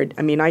retired,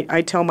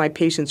 I tell my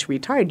patients who are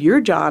retired, your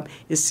job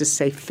is to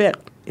stay fit,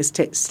 is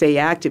to stay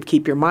active,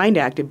 keep your mind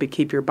active, but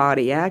keep your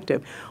body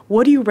active.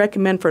 What do you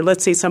recommend for,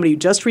 let's say, somebody who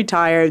just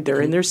retired,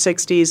 they're in their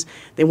 60s,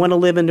 they want to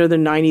live into their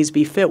 90s,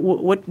 be fit?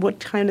 What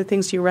kind of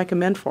things do you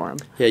recommend for them?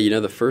 Yeah,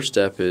 the first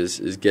step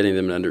is getting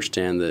them to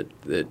understand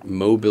that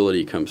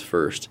mobility comes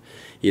first.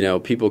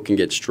 People can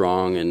get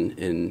strong and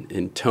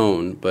in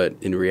tone, but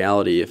in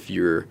reality, if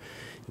your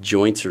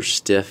joints are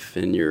stiff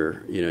and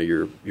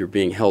you're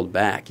being held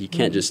back, you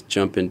can't just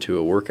jump into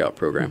a workout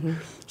program.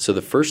 So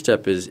the first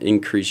step is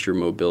increase your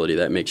mobility.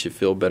 That makes you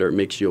feel better. It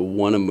makes you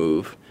want to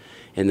move.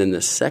 And then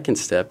the second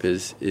step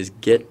is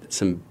get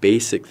some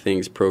basic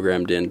things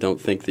programmed in.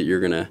 Don't think that you're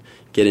going to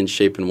get in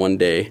shape in one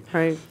day.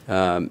 Right.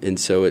 And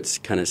so it's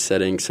kind of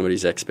setting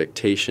somebody's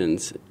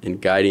expectations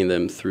and guiding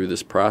them through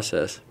this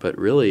process. But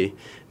really,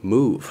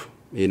 move.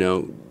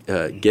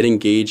 Get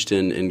engaged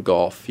in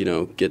golf.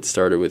 Get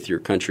started with your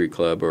country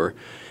club, or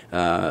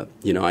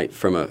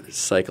from a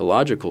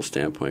psychological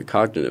standpoint,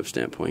 cognitive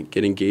standpoint,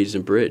 get engaged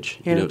in bridge.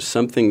 Yeah.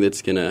 Something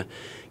that's going to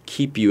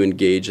keep you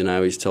engaged. And I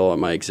always tell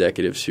my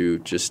executives who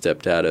just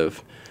stepped out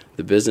of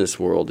the business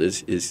world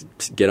is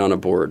get on a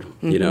board.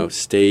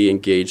 Stay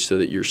engaged so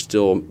that you're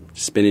still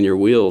spinning your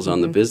wheels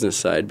on the business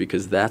side,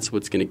 because that's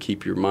what's going to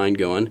keep your mind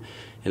going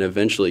and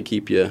eventually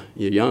keep you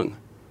young.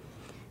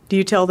 Do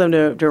you tell them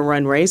to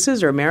run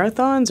races or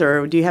marathons,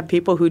 or do you have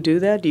people who do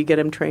that? Do you get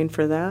them trained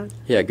for that?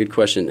 Yeah, good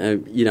question.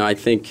 I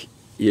think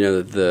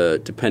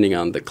depending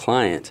on the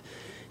client,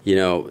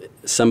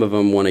 some of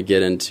them want to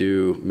get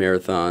into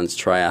marathons,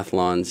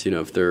 triathlons,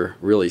 if they're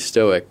really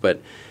stoic.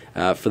 But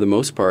for the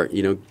most part,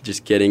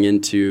 just getting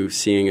into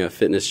seeing a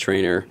fitness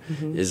trainer,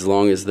 as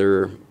long as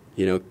they're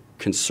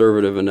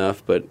conservative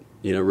enough, but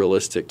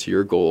realistic to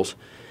your goals.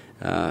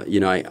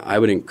 I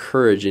would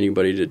encourage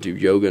anybody to do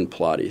yoga and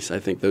Pilates. I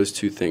think those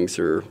two things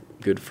are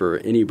good for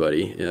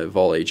anybody of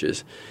all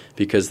ages,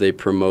 because they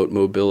promote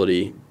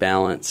mobility,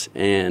 balance,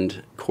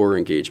 and core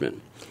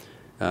engagement.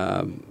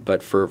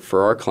 But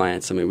for our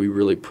clients, we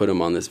really put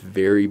them on this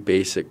very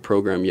basic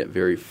program, yet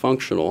very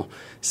functional,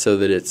 so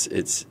that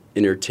it's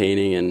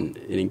entertaining and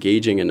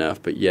engaging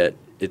enough, but yet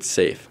it's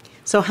safe.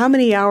 So how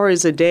many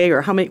hours a day,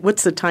 or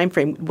what's the time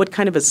frame? What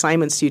kind of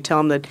assignments do you tell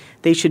them that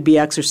they should be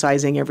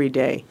exercising every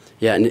day?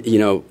 Yeah, and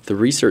the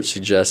research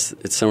suggests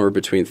it's somewhere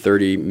between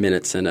 30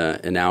 minutes and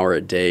an hour a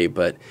day,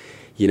 but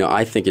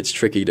I think it's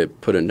tricky to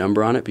put a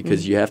number on it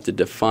because you have to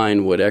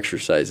define what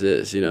exercise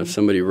is. If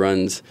somebody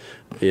runs,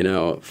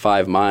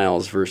 5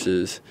 miles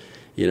versus,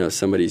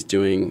 somebody's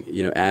doing,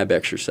 ab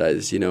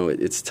exercises,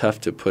 it's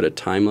tough to put a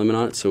time limit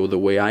on it. So the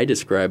way I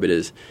describe it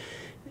is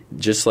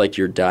just like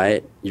your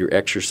diet, your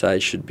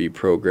exercise should be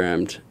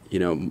programmed,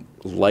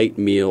 light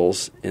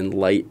meals and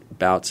light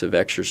bouts of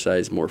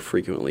exercise more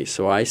frequently.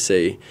 So I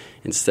say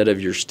instead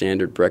of your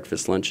standard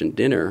breakfast, lunch, and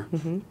dinner,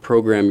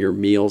 program your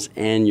meals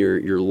and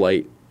your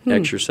light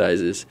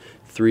exercises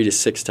 3 to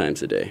 6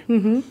 times a day.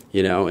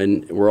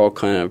 And we're all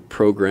kind of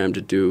programmed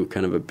to do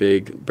kind of a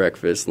big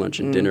breakfast, lunch,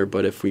 and dinner.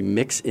 But if we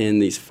mix in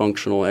these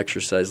functional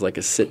exercises like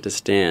a sit to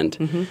stand,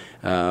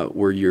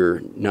 where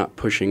you're not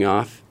pushing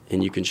off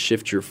and you can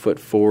shift your foot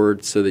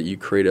forward so that you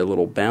create a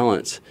little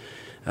balance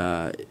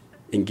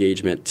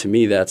engagement, to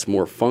me that's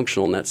more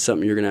functional, and that's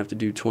something you're going to have to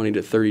do 20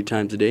 to 30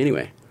 times a day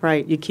anyway.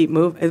 Right. You keep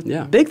moving.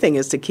 Yeah. The big thing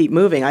is to keep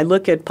moving. I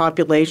look at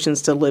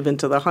populations to live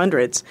into the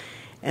hundreds.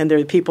 And there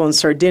are people in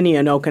Sardinia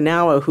and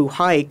Okinawa who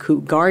hike,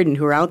 who garden,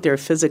 who are out there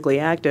physically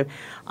active.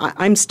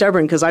 I'm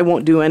stubborn because I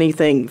won't do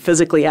anything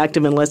physically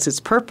active unless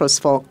it's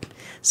purposeful.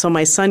 So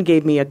my son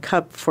gave me a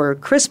cup for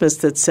Christmas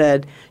that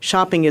said,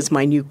 "Shopping is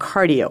my new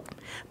cardio."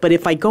 But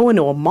if I go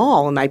into a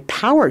mall and I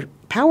power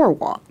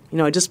walk,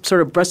 I just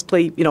sort of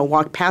briskly,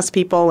 walk past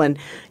people and,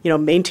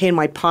 maintain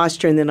my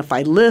posture. And then if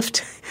I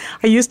lift,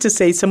 I used to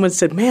say, someone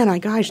said, "Man,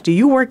 do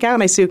you work out?"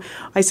 And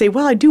I say,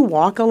 well, I do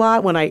walk a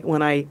lot when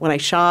I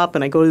shop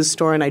and I go to the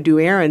store and I do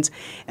errands.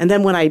 And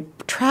then when I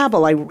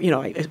travel, I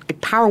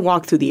power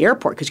walk through the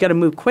airport because you got to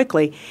move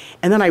quickly.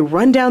 And then I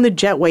run down the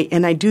jetway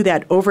and I do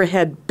that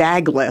overhead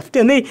bag lift.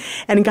 And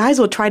guys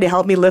will try to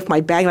help me lift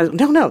my bag. And I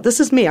go, no, this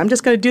is me. I'm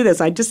just going to do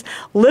this. I just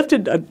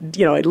lifted, I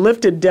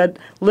lifted dead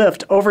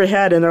lift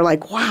overhead, and they're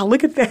like, wow,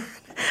 look at that.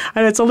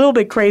 And it's a little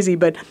bit crazy,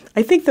 but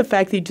I think the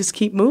fact that you just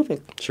keep moving.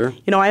 Sure.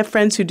 I have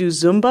friends who do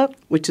Zumba,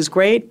 which is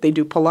great. They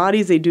do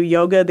Pilates, they do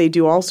yoga, they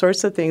do all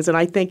sorts of things. And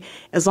I think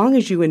as long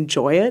as you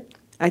enjoy it,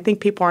 I think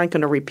people aren't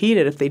going to repeat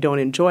it if they don't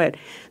enjoy it.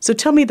 So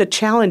tell me the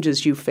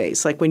challenges you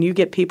face. Like when you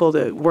get people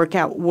to work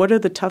out, what are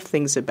the tough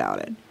things about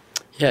it?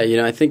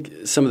 Yeah, I think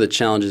some of the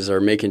challenges are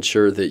making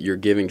sure that you're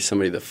giving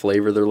somebody the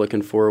flavor they're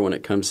looking for when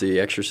it comes to the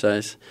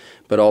exercise,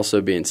 but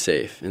also being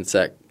safe. And it's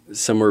that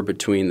somewhere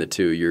between the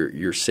two.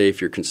 You're safe,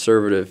 you're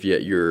conservative,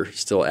 yet you're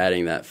still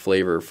adding that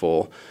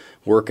flavorful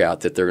workout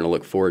that they're going to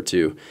look forward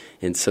to.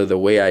 And so the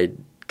way I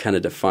kind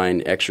of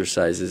define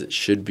exercise is it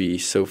should be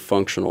so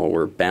functional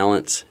where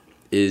balance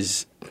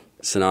is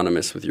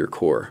synonymous with your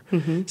core.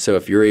 So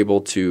if you're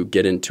able to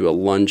get into a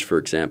lunge, for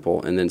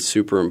example, and then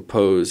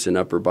superimpose an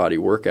upper body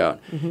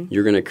workout,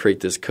 you're going to create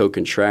this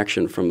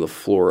co-contraction from the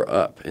floor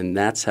up. And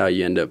that's how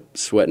you end up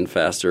sweating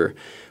faster.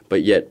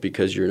 But yet,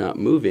 because you're not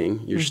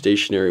moving, you're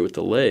stationary with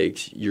the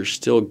legs, you're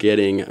still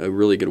getting a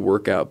really good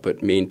workout,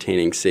 but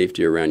maintaining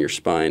safety around your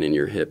spine and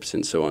your hips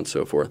and so on and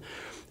so forth.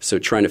 So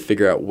trying to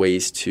figure out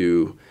ways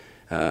to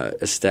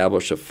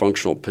establish a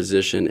functional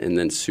position and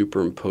then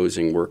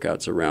superimposing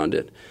workouts around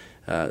it.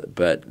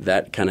 But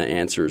that kind of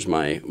answers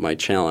my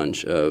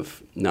challenge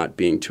of not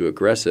being too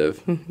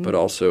aggressive, but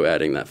also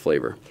adding that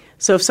flavor.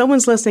 So if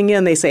someone's listening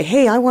in, they say,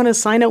 hey, I want to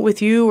sign up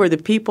with you or the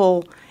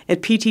people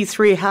at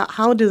PT3,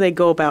 how do they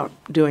go about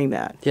doing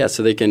that? Yeah,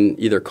 so they can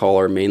either call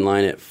our main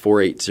line at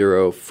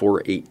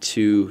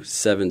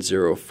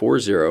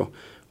 480-482-7040,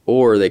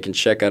 or they can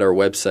check out our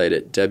website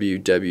at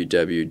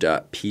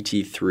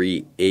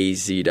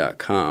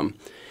www.pt3az.com.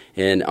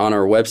 And on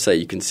our website,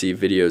 you can see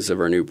videos of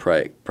our new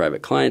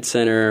private client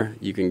center.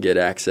 You can get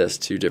access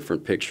to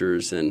different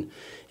pictures and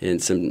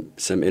some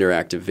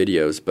interactive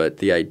videos. But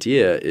the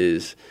idea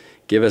is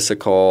give us a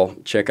call,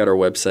 check out our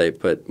website,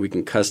 but we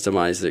can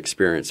customize the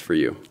experience for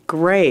you.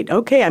 Great.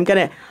 Okay, I'm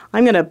gonna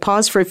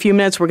pause for a few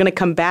minutes. We're gonna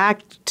come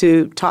back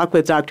to talk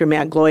with Dr.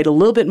 Matt Gloyd a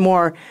little bit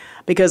more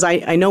because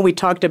I know we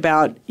talked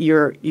about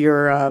your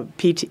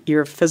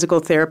physical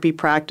therapy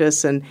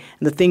practice and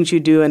the things you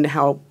do and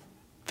how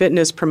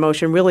fitness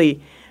promotion really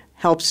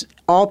helps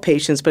all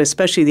patients, but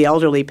especially the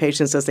elderly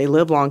patients as they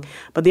live long.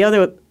 But the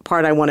other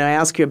part I want to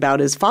ask you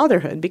about is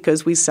fatherhood,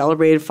 because we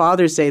celebrated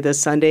Father's Day this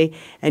Sunday,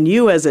 and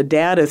you as a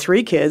dad of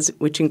 3 kids,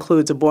 which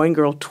includes a boy and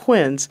girl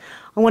twins,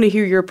 I want to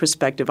hear your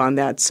perspective on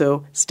that.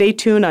 So stay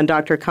tuned on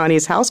Dr.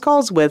 Connie's House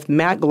Calls with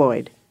Matt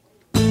Gloyd.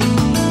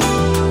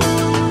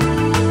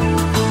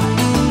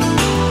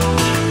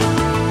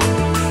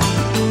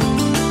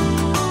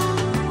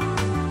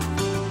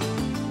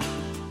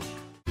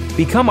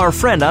 Become our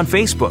friend on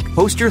Facebook.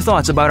 Post your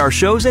thoughts about our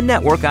shows and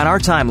network on our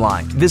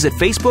timeline. Visit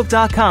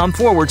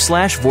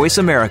facebook.com/Voice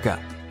America.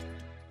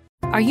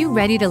 Are you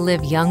ready to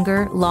live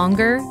younger,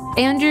 longer?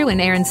 Andrew and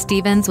Aaron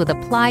Stevens with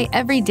Apply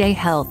Everyday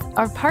Health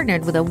are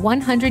partnered with a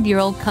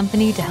 100-year-old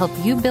company to help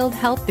you build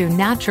health through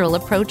natural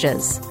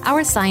approaches.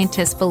 Our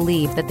scientists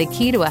believe that the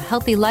key to a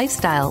healthy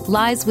lifestyle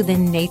lies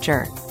within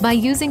nature. By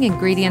using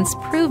ingredients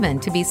proven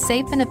to be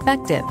safe and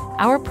effective,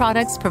 our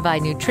products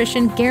provide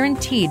nutrition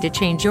guaranteed to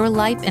change your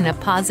life in a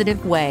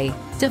positive way.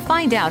 To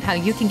find out how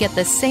you can get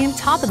the same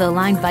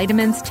top-of-the-line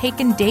vitamins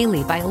taken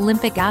daily by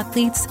Olympic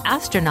athletes,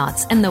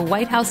 astronauts, and the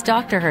White House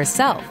doctor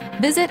herself,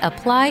 visit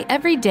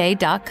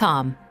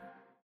applyeveryday.com.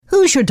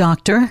 Who's your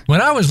doctor?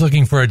 When I was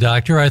looking for a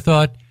doctor, I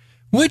thought,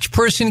 which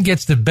person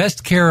gets the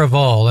best care of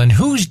all and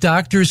whose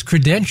doctor's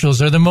credentials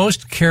are the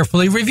most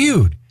carefully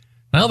reviewed?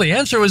 Well, the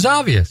answer was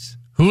obvious.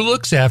 Who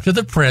looks after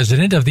the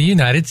President of the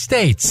United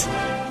States?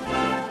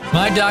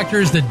 My doctor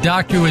is the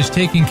doctor who has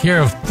taken care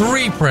of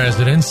 3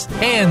 presidents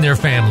and their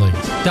families,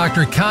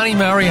 Dr. Connie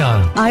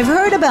Mariano. I've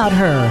heard about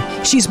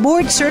her. She's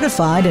board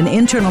certified in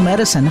internal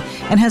medicine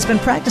and has been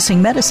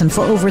practicing medicine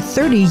for over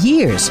 30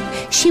 years.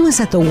 She was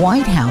at the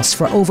White House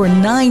for over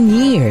 9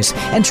 years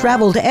and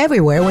traveled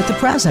everywhere with the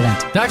president.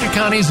 Dr.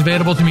 Connie is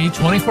available to me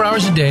 24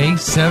 hours a day,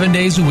 7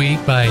 days a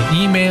week by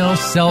email,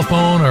 cell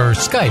phone, or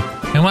Skype.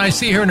 And when I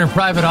see her in her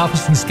private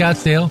office in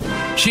Scottsdale,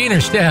 she and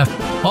her staff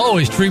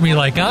always treat me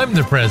like I'm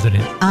the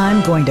president.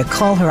 I'm going to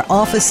call her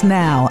office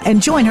now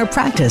and join her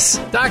practice.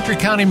 Dr.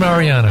 Connie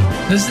Mariano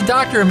is the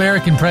doctor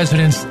American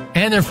presidents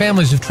and their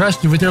families have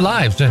trusted with their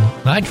lives, and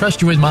I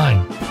trust you with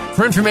mine.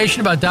 For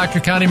information about Dr.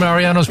 Connie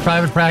Mariano's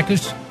private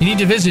practice, you need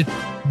to visit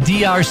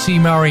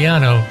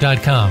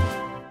drcmariano.com.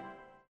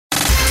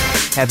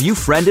 Have you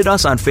friended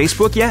us on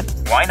Facebook yet?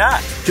 Why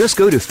not? Just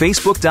go to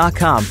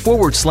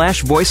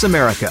facebook.com/Voice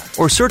America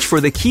or search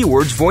for the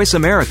keywords Voice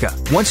America.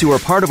 Once you are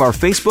part of our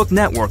Facebook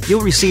network,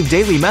 you'll receive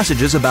daily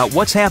messages about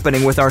what's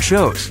happening with our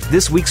shows,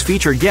 this week's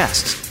featured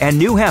guests, and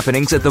new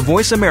happenings at the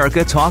Voice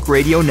America Talk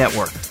Radio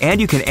Network. And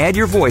you can add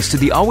your voice to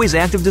the always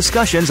active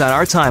discussions on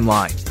our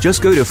timeline.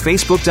 Just go to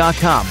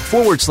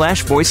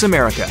facebook.com/Voice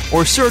America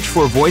or search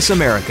for Voice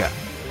America.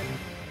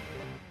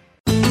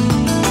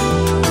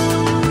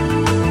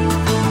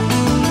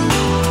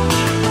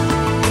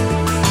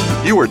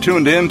 You are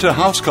tuned in to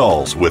House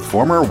Calls with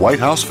former White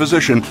House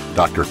physician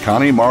Dr.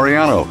 Connie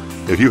Mariano.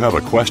 If you have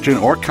a question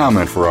or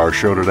comment for our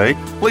show today,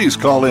 please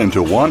call in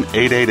to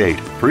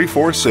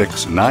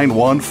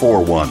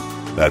 1-888-346-9141.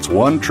 That's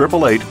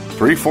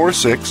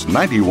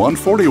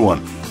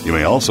 1-888-346-9141. You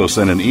may also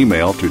send an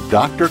email to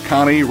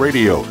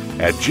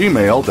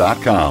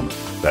drconnieradio@gmail.com.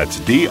 That's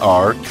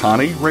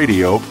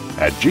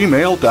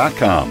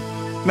drconnieradio@gmail.com.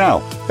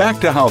 Now, back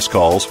to House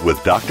Calls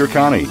with Dr.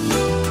 Connie.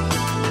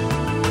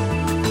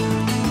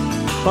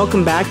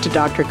 Welcome back to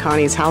Dr.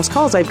 Connie's House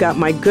Calls. I've got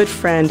my good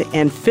friend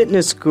and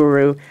fitness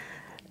guru,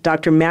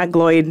 Dr. Matt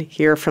Gloyd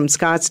here from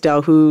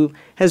Scottsdale, who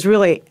has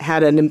really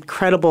had an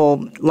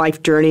incredible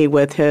life journey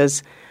with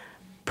his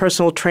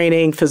personal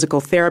training, physical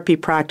therapy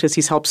practice.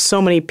 He's helped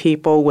so many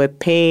people with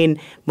pain,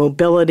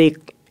 mobility,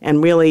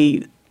 and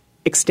really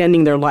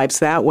extending their lives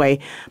that way.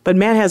 But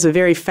Matt has a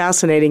very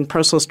fascinating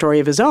personal story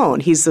of his own.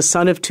 He's the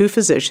son of 2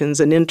 physicians,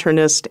 an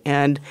internist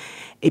and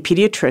a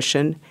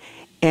pediatrician.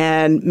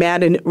 And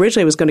Matt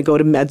originally was going to go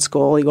to med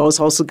school. He was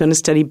also going to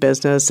study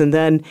business. And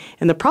then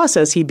in the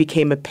process, he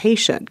became a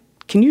patient.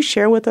 Can you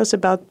share with us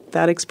about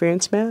that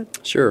experience, Matt?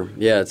 Sure.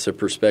 Yeah, it's a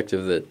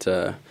perspective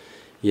that,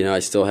 I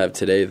still have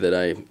today that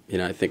I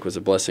think was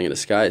a blessing in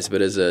disguise.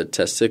 But as a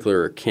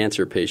testicular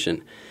cancer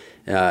patient,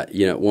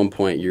 at one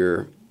point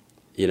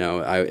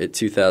at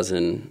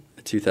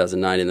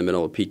 2009 in the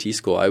middle of PT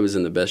school, I was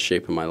in the best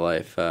shape of my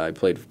life. I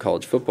played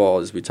college football,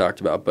 as we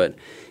talked about, but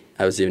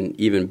I was in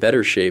even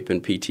better shape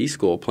in PT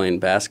school, playing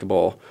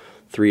basketball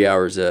 3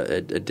 hours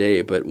a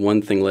day. But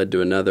one thing led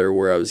to another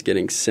where I was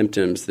getting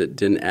symptoms that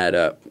didn't add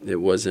up. It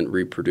wasn't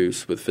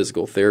reproduced with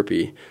physical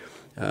therapy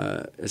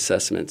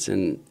assessments.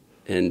 And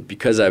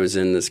because I was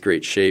in this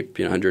great shape,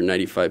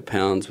 195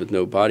 pounds with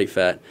no body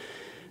fat,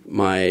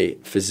 my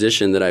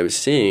physician that I was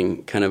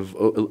seeing kind of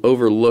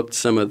overlooked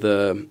some of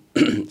the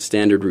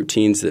standard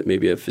routines that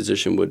maybe a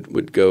physician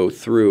would go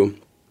through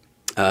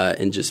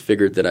and just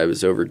figured that I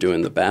was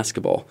overdoing the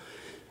basketball.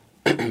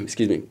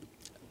 Excuse me.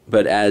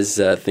 But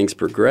as things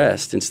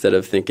progressed, instead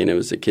of thinking it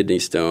was a kidney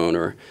stone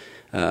or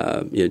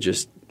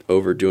just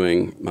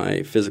overdoing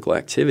my physical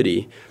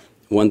activity,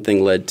 one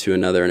thing led to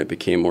another and it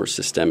became more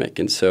systemic.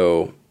 And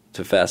so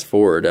to fast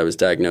forward, I was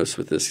diagnosed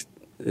with this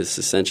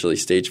essentially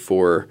stage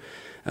 4,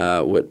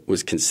 what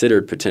was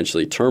considered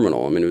potentially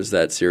terminal. I mean, it was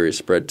that serious,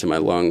 spread to my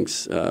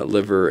lungs,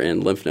 liver,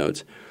 and lymph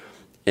nodes.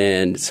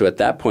 And so at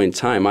that point in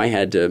time, I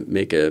had to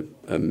make a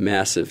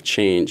massive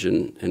change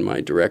in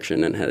my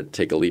direction and had to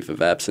take a leave of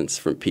absence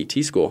from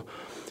PT school.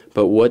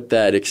 But what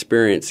that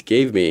experience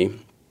gave me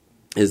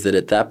is that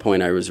at that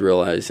point I was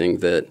realizing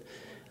that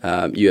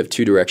you have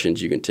 2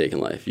 directions you can take in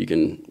life. You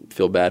can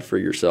feel bad for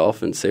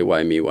yourself and say,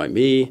 why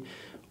me?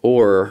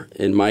 Or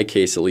in my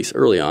case, at least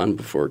early on,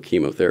 before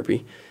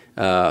chemotherapy,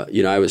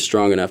 I was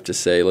strong enough to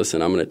say,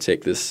 listen, I'm going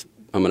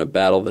to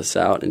battle this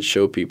out and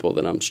show people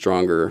that I'm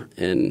stronger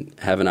and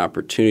have an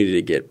opportunity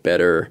to get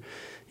better,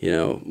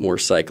 more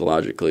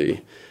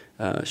psychologically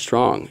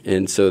strong.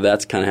 And so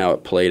that's kind of how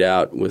it played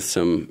out, with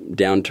some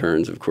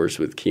downturns, of course,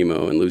 with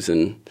chemo and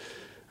losing.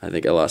 I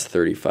think I lost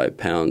 35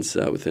 pounds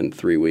within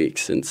 3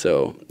 weeks. And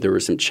so there were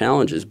some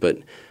challenges. But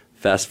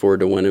fast forward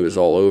to when it was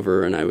all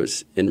over and I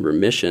was in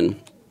remission,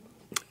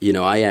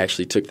 I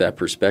actually took that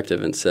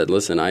perspective and said,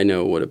 listen, I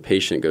know what a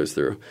patient goes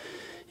through.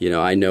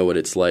 I know what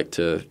it's like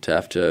to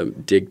have to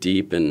dig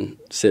deep and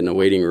sit in a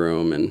waiting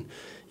room and,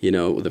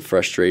 the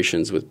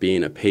frustrations with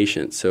being a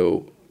patient.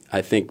 So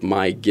I think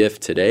my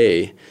gift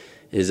today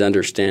is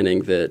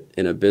understanding that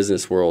in a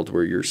business world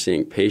where you're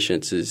seeing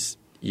patients, is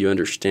you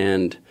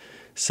understand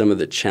some of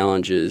the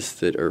challenges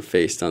that are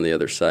faced on the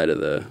other side of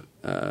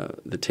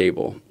the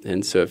table.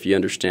 And so if you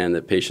understand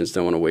that patients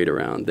don't want to wait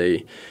around,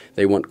 they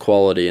want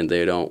quality and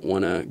they don't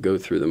want to go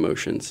through the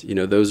motions.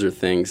 Those are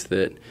things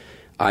that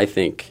I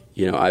think,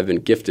 I've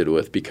been gifted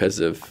with because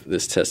of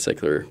this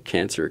testicular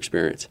cancer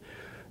experience.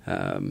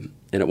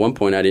 And at one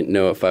point I didn't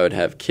know if I would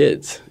have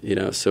kids,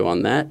 so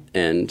on that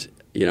end,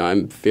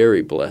 I'm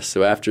very blessed.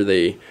 So after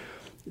they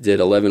did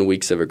 11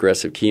 weeks of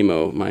aggressive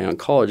chemo, my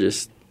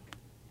oncologist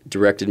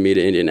directed me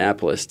to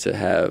Indianapolis to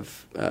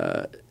have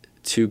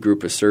two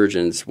group of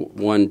surgeons,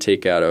 one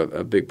take out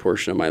a big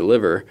portion of my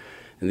liver,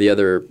 and the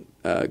other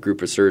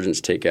group of surgeons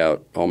take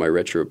out all my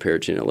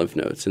retroperitoneal lymph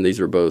nodes. And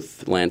these were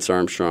both Lance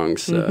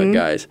Armstrong's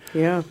guys.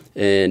 Yeah.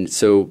 And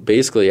so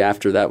basically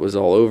after that was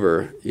all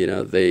over,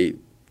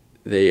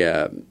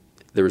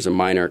 there was a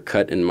minor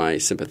cut in my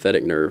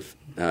sympathetic nerve,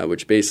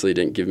 which basically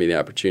didn't give me the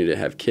opportunity to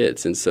have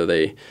kids. And so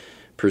they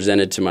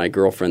presented to my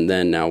girlfriend,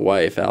 then now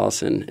wife,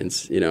 Allison, and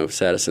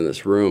sat us in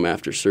this room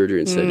after surgery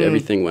and said,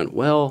 everything went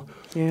well,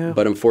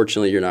 but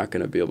unfortunately you're not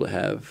going to be able to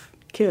have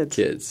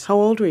kids. How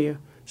old were you?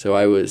 So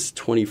I was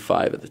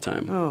 25 at the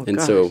time. Oh, and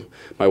gosh. So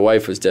my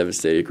wife was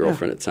devastated,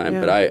 girlfriend at the time,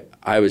 but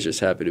I was just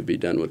happy to be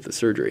done with the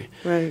surgery.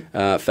 Right.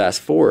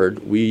 Fast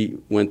forward, we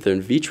went the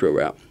in vitro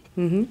route.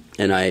 Mm-hmm.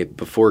 And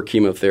before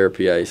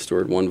chemotherapy, I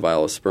stored 1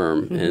 vial of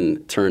sperm, and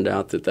it turned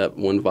out that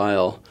 1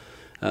 vial,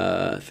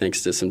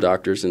 thanks to some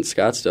doctors in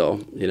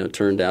Scottsdale,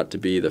 turned out to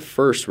be the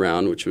first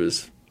round, which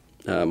was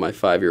my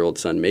 5-year-old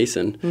son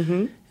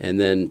Mason, and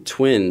then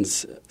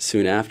twins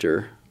soon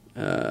after,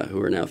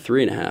 who are now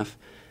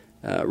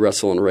 3.5,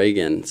 Russell and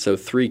Reagan. So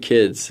 3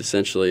 kids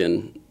essentially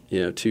in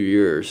 2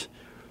 years.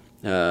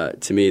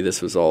 To me,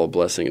 this was all a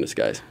blessing in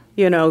disguise.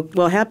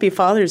 Well, happy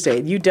Father's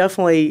Day. You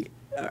definitely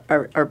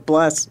are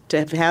blessed to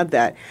have had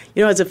that.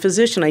 As a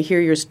physician, I hear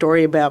your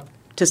story about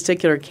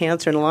testicular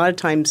cancer, and a lot of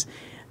times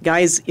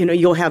guys,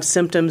 you'll have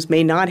symptoms,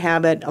 may not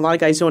have it. A lot of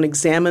guys don't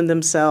examine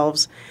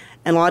themselves,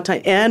 and a lot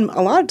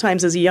of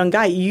times as a young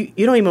guy, you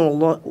don't even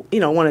want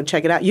to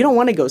check it out. You don't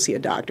want to go see a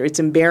doctor. It's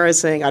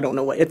embarrassing. I don't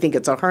know I think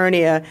it's a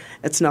hernia.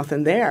 It's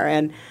nothing there.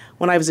 And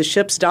when I was a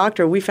ship's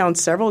doctor, we found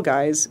several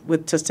guys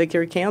with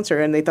testicular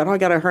cancer, and they thought, I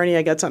got a hernia,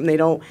 I got something. They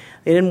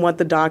didn't want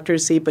the doctor to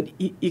see, but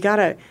you got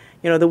to.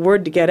 The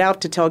word to get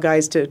out to tell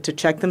guys to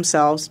check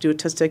themselves, do a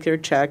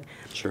testicular check,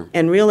 sure,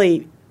 and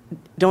really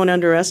don't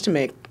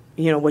underestimate,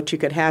 what you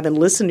could have, and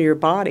listen to your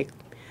body.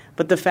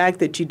 But the fact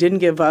that you didn't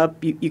give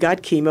up, you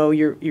got chemo,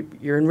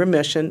 you're in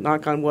remission,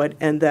 knock on wood,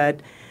 and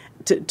that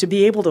to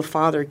be able to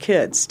father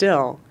kids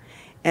still,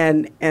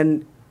 and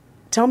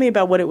tell me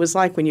about what it was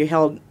like when you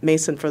held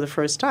Mason for the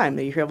first time,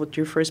 that you held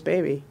your first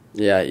baby.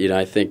 Yeah,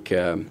 I think.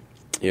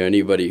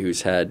 Anybody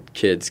who's had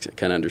kids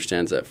kind of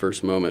understands that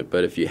first moment.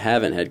 But if you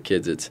haven't had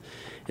kids,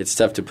 it's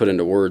tough to put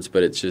into words,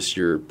 but it's just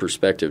your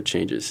perspective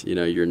changes.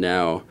 You're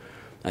now,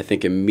 I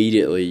think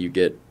immediately you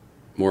get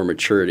more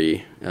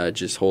maturity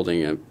just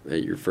holding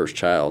your first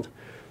child.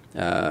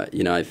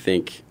 I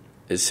think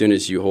as soon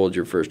as you hold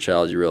your first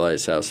child, you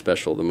realize how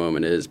special the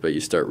moment is, but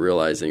you start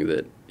realizing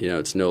that,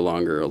 it's no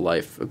longer a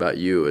life about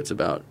you. It's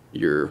about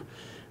your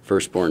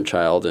firstborn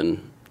child,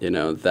 and,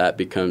 that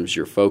becomes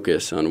your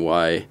focus on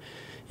why –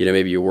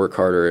 maybe you work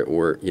harder at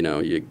work.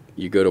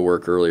 You go to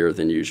work earlier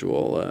than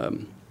usual.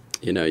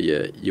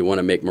 You want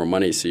to make more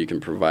money so you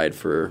can provide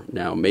for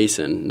now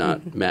Mason,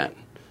 not Matt.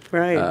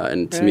 Right.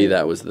 And to me,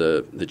 that was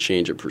the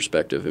change of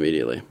perspective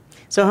immediately.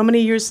 So how many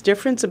years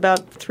difference?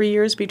 About 3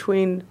 years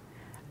between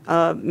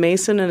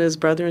Mason and his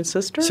brother and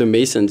sister? So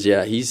Mason's,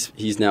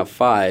 he's now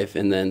 5,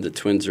 and then the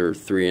twins are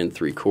 3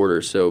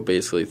 3/4, so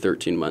basically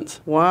 13 months.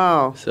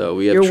 Wow. So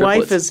we have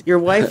triplets. Your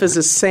wife is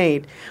a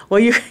saint. Well,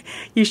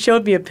 you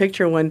showed me a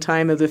picture one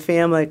time of the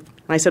family, and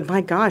I said,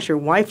 my gosh, your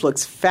wife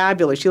looks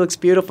fabulous. She looks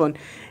beautiful. And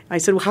I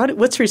said, well,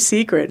 what's her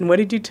secret? And what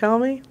did you tell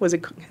me? Was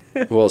it?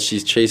 Well,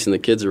 she's chasing the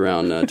kids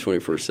around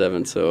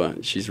 24/7, so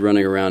she's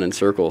running around in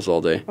circles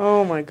all day.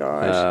 Oh, my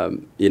gosh.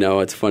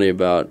 It's funny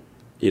about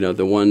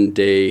the one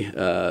day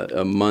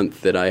a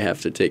month that I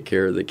have to take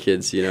care of the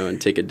kids,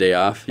 and take a day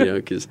off,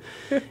 because,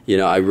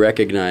 I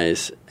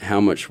recognize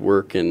how much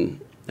work and,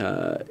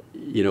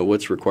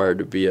 what's required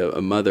to be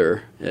a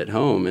mother at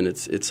home, and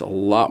it's a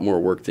lot more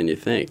work than you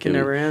think. It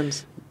never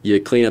ends. You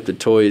clean up the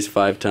toys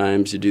 5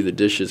 times, you do the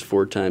dishes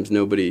 4 times,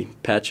 nobody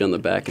pats you on the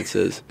back and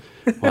says,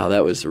 wow,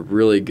 that was a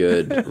really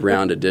good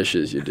round of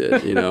dishes you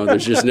did.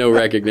 There's just no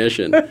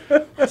recognition.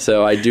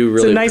 So I do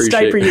really appreciate. It's a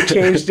nice diaper you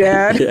changed,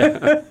 Dad.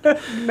 Yeah.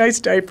 Nice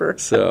diaper.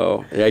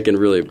 So I can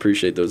really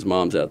appreciate those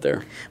moms out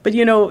there. But,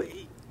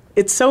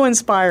 it's so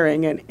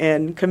inspiring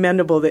and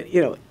commendable that,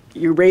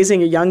 you're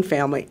raising a young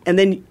family and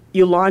then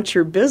you launch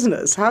your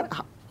business. How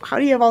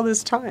do you have all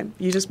this time?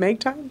 You just make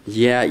time?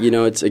 Yeah,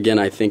 it's, again,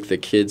 I think the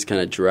kids kind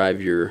of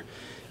drive your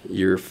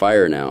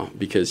fire now,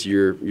 because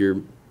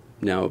you're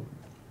now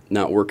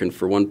not working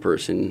for one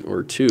person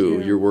or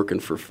two, you're working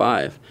for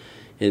 5.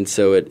 And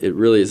so it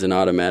really is an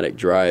automatic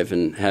drive,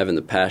 and having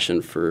the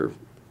passion for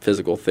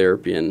physical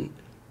therapy and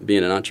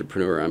being an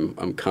entrepreneur,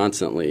 I'm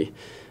constantly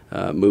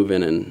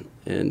moving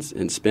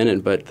and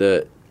spinning.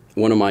 But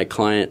one of my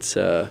clients,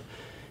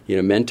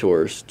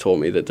 mentors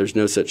told me that there's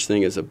no such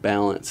thing as a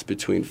balance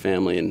between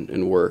family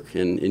and work.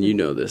 And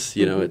this,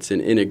 it's an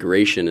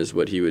integration is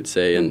what he would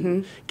say,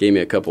 and gave me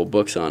a couple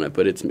books on it.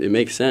 But it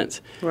makes sense.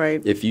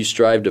 Right. If you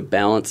strive to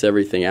balance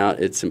everything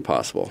out, it's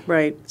impossible.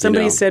 Right.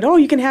 Somebody said,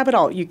 you can have it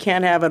all. You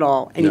can't have it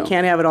all. And you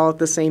can't have it all at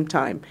the same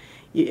time.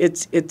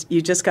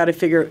 You just got to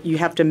figure, you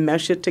have to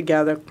mesh it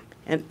together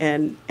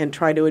and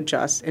try to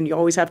adjust, and you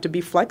always have to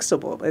be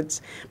flexible.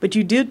 But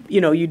you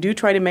do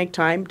try to make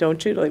time,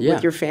 don't you?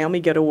 With your family,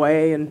 get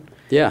away and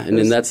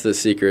then that's the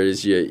secret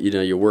is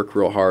you work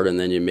real hard, and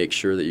then you make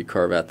sure that you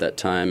carve out that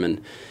time.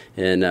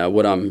 And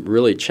what I'm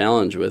really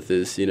challenged with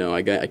is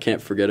I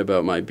can't forget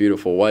about my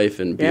beautiful wife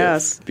and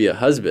be a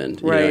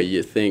husband. Right.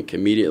 You think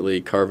immediately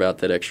carve out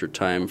that extra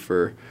time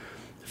for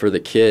the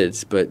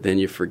kids, but then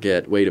you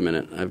forget. Wait a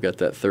minute, I've got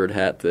that third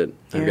hat that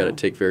I've got to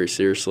take very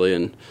seriously,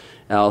 and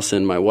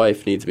Allison, my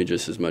wife, needs me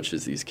just as much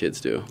as these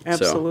kids do.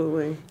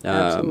 Absolutely.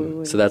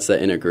 Absolutely. So that's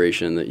that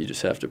integration that you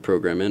just have to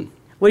program in.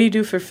 What do you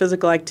do for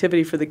physical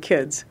activity for the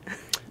kids?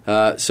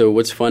 So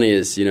what's funny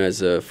is,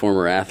 as a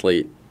former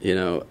athlete,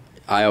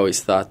 I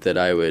always thought that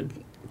I would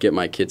get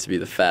my kids to be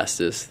the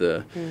fastest,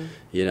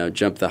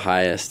 jump the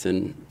highest,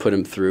 and put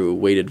them through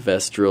weighted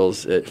vest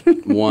drills at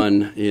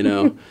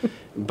 1,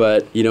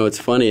 But, what's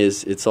funny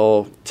is it's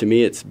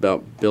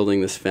about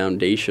building this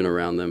foundation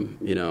around them.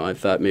 I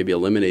thought maybe a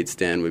lemonade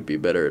stand would be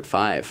better at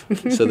 5,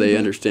 so they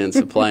understand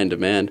supply and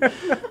demand.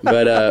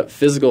 But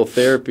physical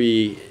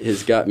therapy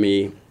has got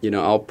me,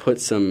 I'll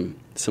put some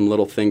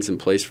little things in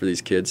place for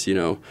these kids,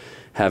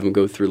 have them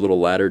go through little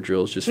ladder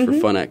drills just for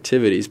fun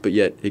activities, but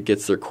yet it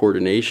gets their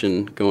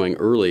coordination going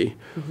early,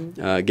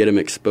 get them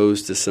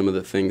exposed to some of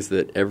the things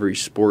that every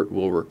sport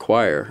will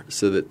require,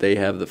 so that they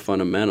have the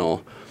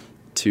fundamental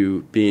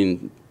to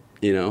being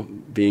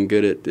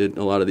good at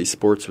a lot of these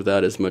sports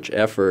without as much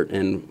effort.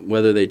 And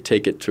whether they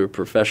take it to a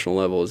professional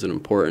level isn't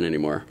important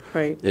anymore.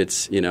 Right.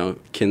 It's,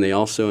 can they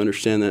also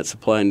understand that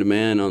supply and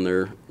demand on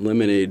their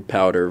lemonade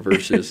powder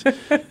versus,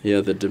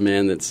 the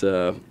demand that's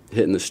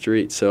hitting the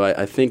street. So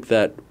I think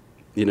that,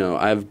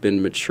 I've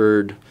been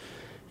matured,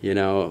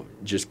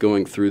 just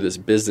going through this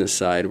business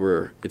side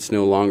where it's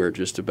no longer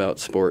just about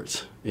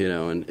sports,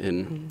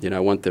 and I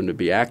want them to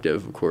be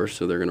active, of course,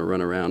 so they're going to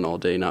run around all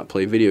day, not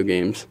play video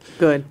games.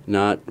 Good.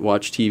 Not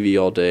watch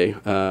TV all day,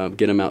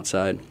 get them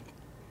outside,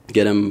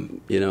 get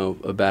them,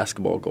 a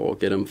basketball goal,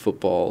 get them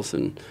footballs,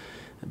 and,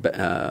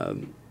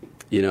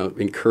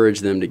 encourage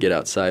them to get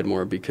outside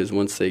more, because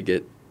once they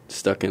get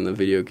stuck in the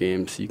video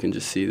games, you can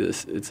just see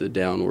this. It's a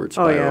downward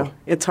spiral. Oh, yeah.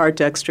 It's hard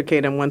to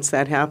extricate them once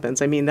that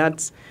happens. I mean,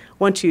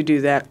 once you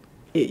do that,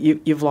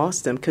 you've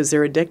lost them, because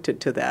they're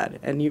addicted to that.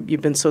 And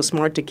you've been so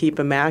smart to keep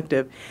them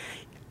active.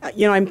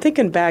 I'm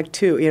thinking back,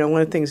 too.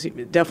 One of the things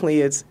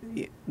definitely is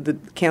the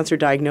cancer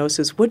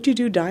diagnosis. What did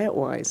you do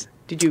diet-wise?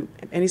 Did you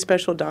any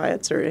special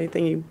diets or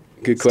anything you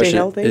Good stay question.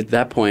 healthy? At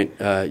that point,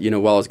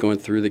 while I was going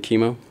through the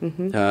chemo,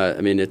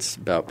 it's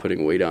about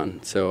putting weight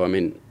on. So,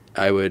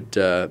 I would,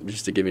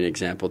 just to give you an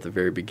example at the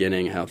very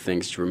beginning, how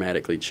things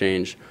dramatically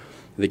changed.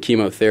 The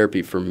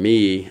chemotherapy for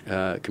me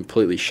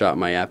completely shot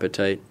my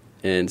appetite.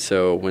 And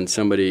so when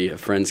a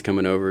friend's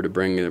coming over to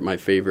bring my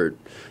favorite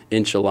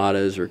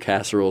enchiladas or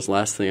casseroles,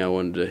 last thing I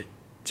wanted to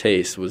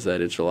taste was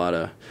that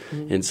enchilada.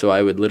 And so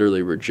I would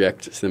literally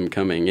reject them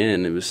coming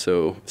in. It was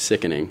so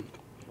sickening.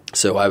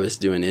 So I was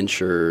doing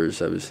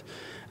Ensures. I was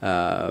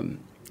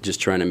just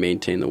trying to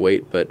maintain the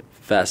weight. But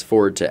fast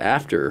forward to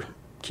after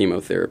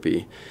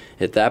chemotherapy,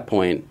 at that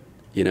point,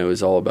 it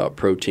was all about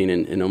protein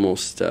and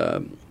almost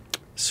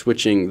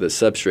switching the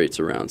substrates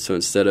around. So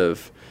instead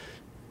of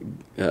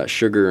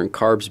sugar and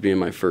carbs being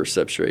my first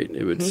substrate,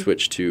 it would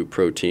switch to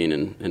protein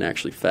and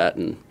actually fat,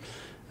 and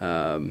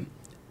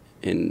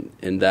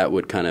that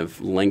would kind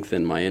of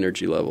lengthen my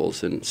energy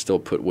levels and still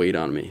put weight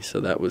on me. So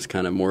that was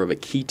kind of more of a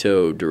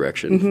keto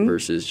direction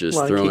versus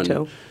just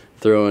throwing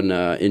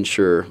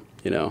Ensure.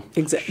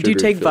 Exactly. Do you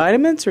take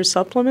vitamins or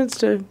supplements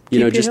to keep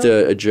you just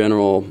a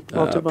general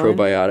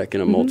probiotic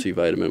and a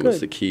multivitamin Good. Was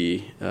the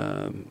key.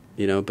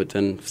 But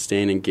then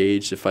staying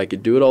engaged. If I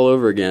could do it all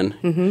over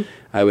again,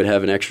 I would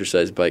have an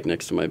exercise bike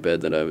next to my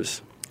bed that I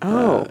was,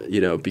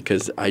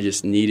 because I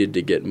just needed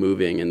to get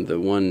moving. And the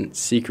one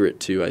secret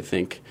to, I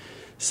think,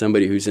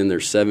 somebody who's in their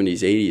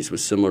 70s, 80s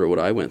was similar to what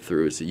I went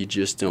through, is that you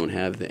just don't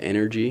have the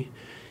energy.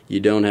 you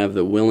don't have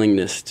the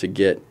willingness to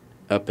get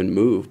up and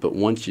move. But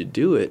once you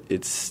do it,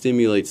 it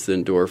stimulates the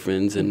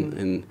endorphins,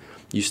 and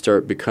you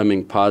start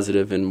becoming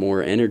positive and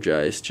more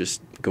energized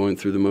just going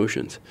through the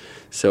motions.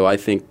 So I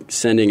think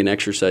sending an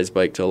exercise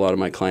bike to a lot of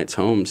my clients'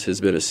 homes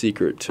has been a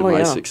secret to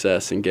my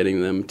success in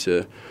getting them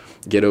to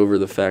get over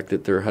the fact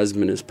that their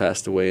husband has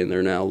passed away and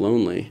they're now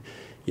lonely.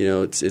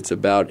 It's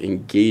about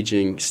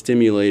engaging,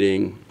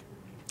 stimulating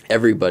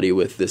everybody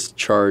with this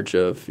charge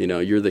of,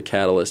 you're the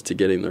catalyst to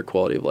getting their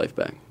quality of life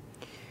back.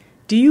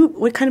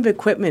 What kind of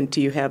equipment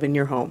do you have in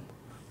your home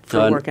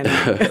for working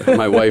out?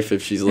 My wife,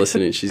 if she's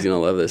listening, she's going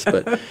to love this.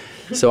 But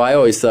so I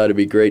always thought it'd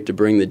be great to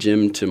bring the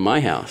gym to my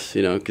house,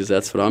 because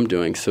that's what I'm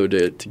doing. So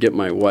to get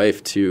my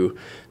wife to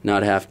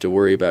not have to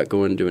worry about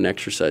going to an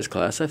exercise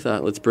class, I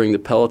thought, let's bring the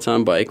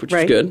Peloton bike, which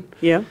is good.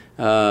 Yeah.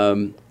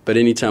 But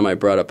anytime I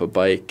brought up a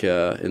bike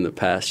in the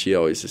past, she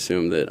always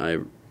assumed that I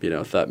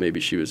thought maybe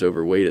she was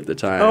overweight at the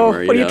time. Oh,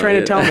 what are you trying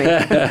to tell me?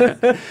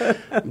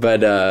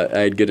 But I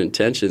had good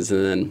intentions.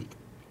 And then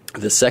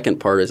the second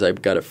part is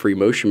I've got a free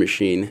motion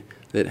machine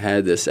that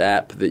had this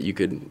app that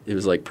it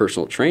was like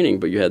personal training,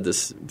 but you had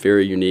this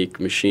very unique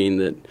machine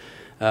that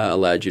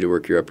allowed you to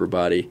work your upper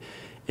body.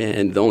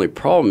 And the only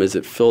problem is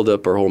it filled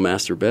up our whole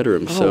master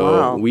bedroom.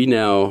 So we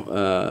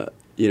now,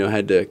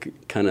 had to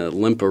kind of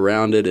limp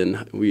around it,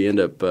 and we end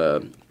up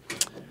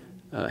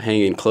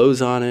hanging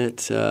clothes on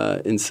it.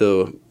 And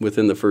so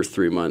within the first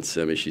 3 months,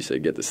 she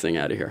said, get this thing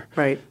out of here.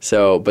 Right.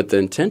 So, but the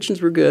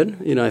intentions were good.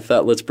 I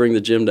thought, let's bring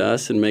the gym to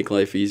us and make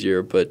life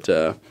easier. But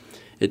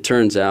it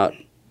turns out,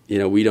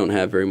 we don't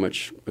have very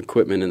much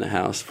equipment in the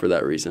house for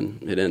that reason.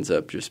 It ends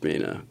up just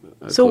being a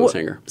clothes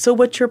hanger. So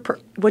what's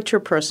your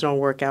personal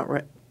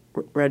workout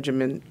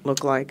regimen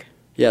look like?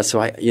 Yeah, so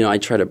I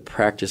try to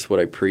practice what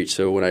I preach.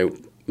 So when I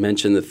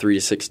mention the 3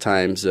 to 6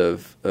 times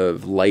of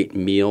light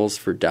meals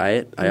for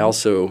diet, I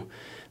also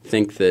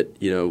think that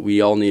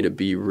we all need to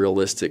be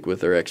realistic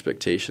with our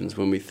expectations.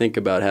 When we think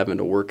about having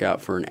to work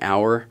out for an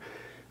hour,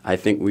 I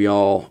think we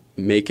all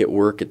make it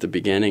work at the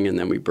beginning and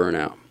then we burn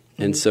out.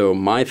 And so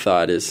my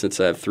thought is, since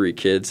I have 3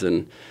 kids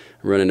and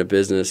running a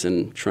business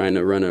and trying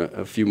to run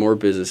a few more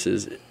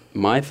businesses,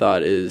 my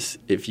thought is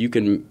if you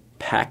can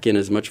pack in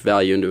as much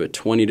value into a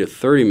 20 to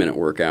 30 minute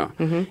workout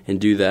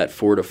and do that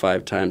 4 to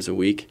 5 times a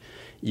week,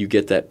 you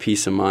get that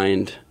peace of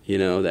mind,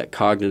 that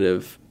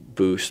cognitive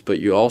boost. But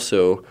you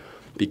also,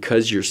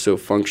 because you're so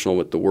functional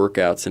with the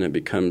workouts and it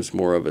becomes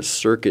more of a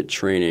circuit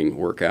training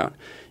workout,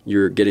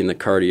 you're getting the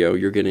cardio,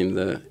 you're getting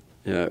the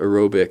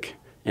aerobic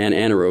and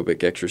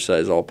anaerobic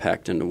exercise all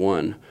packed into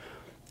one.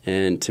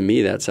 And to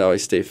me, that's how I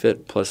stay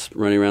fit, plus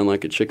running around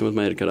like a chicken with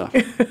my head cut off.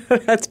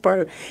 That's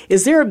part of it.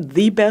 Is there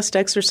the best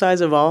exercise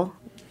of all?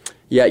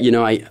 Yeah,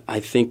 I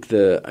think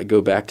I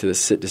go back to the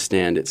sit to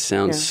stand. It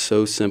sounds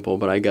so simple,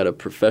 but I got a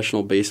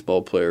professional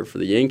baseball player for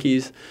the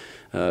Yankees,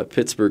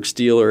 Pittsburgh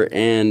Steeler,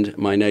 and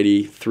my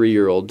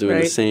 93-year-old doing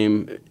the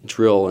same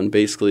drill. And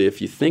basically,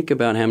 if you think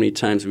about how many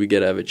times we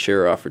get out of a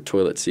chair off a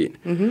toilet seat,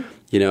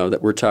 that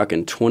we're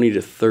talking 20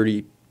 to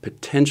 30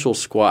 potential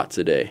squats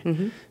a day.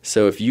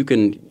 So if you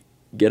can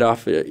get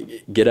out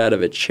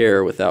of a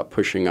chair without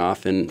pushing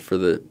off, and for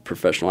the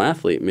professional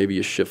athlete, maybe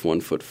you shift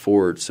 1 foot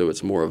forward so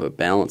it's more of a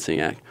balancing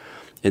act,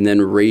 and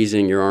then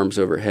raising your arms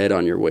overhead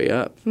on your way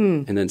up,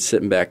 and then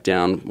sitting back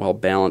down while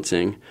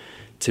balancing.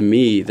 To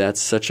me,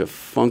 that's such a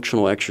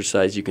functional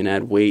exercise. You can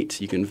add weight,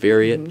 you can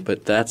vary it,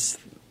 but that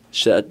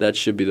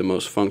should be the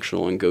most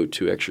functional and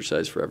go-to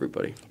exercise for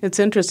everybody. It's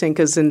interesting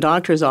because in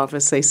doctor's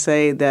office they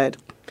say that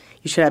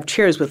you should have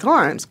chairs with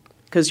arms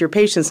because your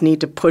patients need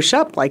to push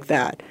up like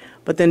that.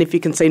 But then if you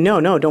can say,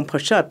 no, don't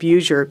push up,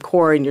 use your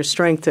core and your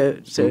strength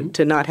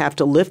to not have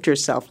to lift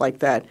yourself like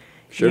that.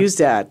 Sure. Use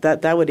that.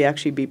 That would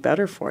actually be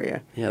better for you.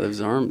 Yeah, those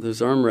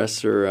arm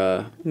rests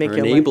are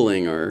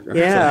enabling.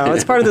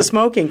 It's part of the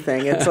smoking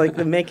thing. It's like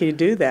they make you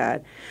do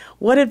that.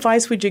 What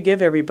advice would you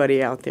give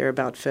everybody out there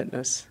about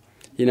fitness?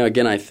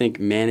 Again, I think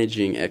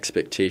managing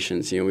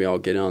expectations. We all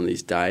get on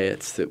these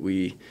diets that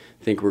we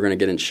think we're going to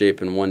get in shape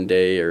in one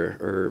day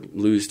or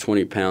lose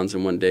 20 pounds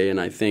in one day.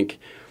 And I think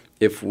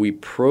if we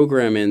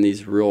program in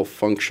these real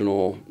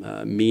functional,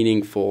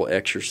 meaningful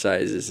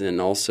exercises and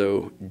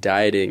also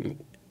dieting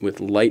with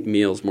light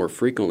meals more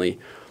frequently,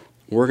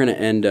 we're going to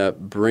end up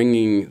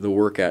bringing the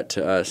workout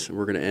to us.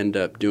 We're going to end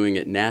up doing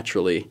it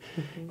naturally,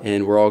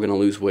 and we're all going to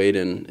lose weight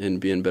and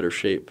be in better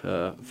shape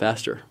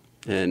faster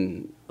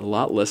and a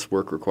lot less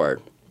work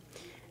required.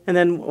 And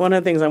then one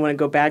of the things I want to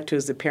go back to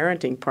is the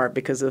parenting part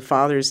because of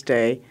Father's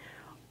Day.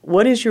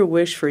 What is your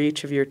wish for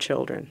each of your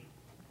children?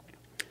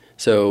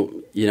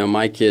 So,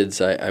 my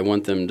kids, I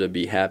want them to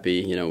be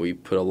happy. We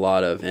put a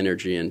lot of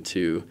energy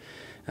into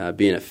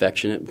being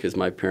affectionate because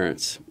my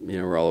parents,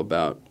 were all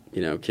about,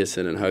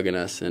 kissing and hugging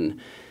us. And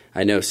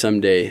I know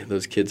someday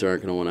those kids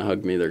aren't going to want to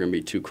hug me. They're going to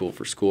be too cool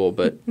for school.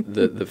 But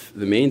the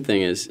main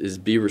thing is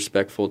be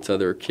respectful to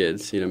other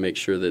kids, make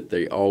sure that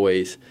they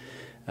always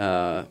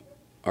are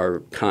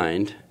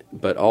kind,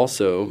 but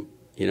also,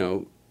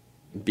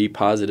 be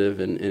positive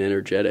and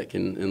energetic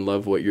and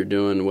love what you're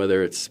doing,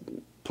 whether it's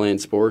playing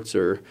sports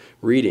or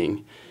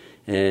reading.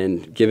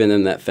 And giving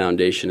them that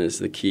foundation is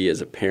the key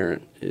as a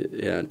parent,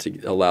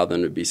 to allow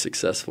them to be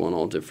successful in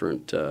all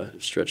different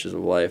stretches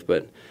of life.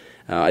 But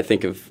I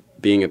think of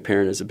being a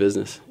parent as a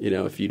business.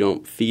 If you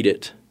don't feed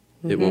it,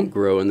 it won't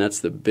grow. And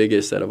that's the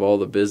biggest out of all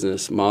the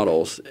business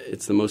models.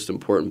 It's the most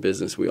important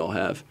business we all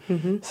have.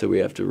 So we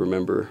have to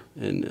remember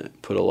and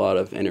put a lot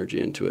of energy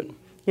into it.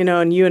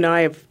 And you and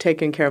I have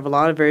taken care of a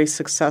lot of very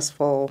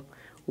successful,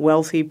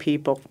 wealthy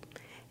people.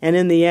 And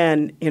in the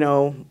end,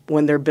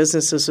 when their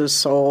businesses are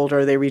sold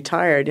or they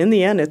retired, in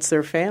the end, it's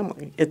their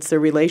family. It's the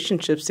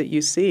relationships that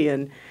you see,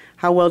 and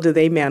how well do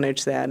they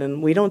manage that?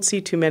 And we don't see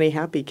too many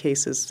happy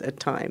cases at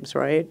times,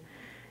 right?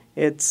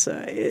 It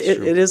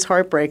is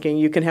heartbreaking.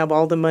 You can have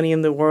all the money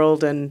in the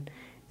world, and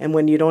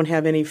when you don't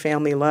have any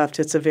family left,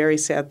 it's a very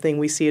sad thing.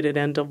 We see it at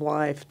end of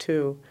life,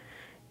 too.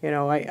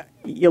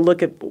 You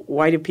look at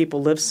why do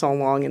people live so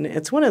long, and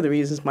it's one of the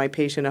reasons my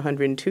patient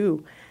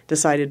 102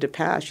 decided to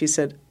pass. She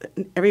said,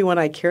 everyone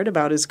I cared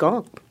about is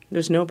gone.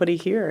 There's nobody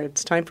here.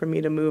 It's time for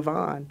me to move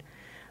on.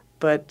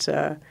 But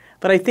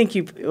I think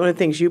one of the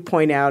things you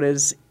point out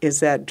is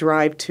that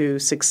drive to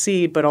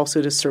succeed, but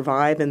also to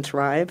survive and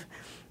thrive.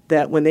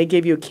 That when they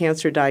gave you a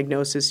cancer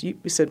diagnosis, you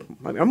said,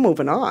 I'm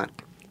moving on.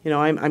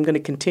 I'm going to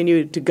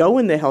continue to go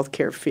in the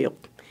healthcare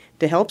field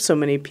to help so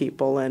many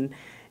people, and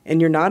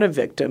you're not a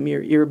victim.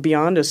 You're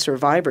beyond a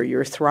survivor.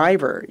 You're a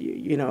thriver.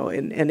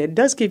 And it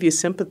does give you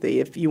sympathy.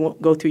 If you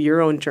won't go through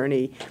your own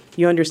journey,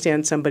 you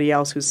understand somebody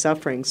else who's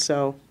suffering.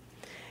 So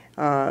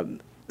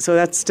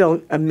that's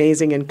still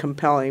amazing and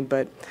compelling.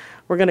 But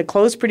we're going to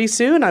close pretty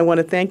soon. I want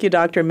to thank you,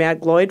 Dr.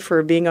 Matt Gloyd,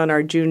 for being on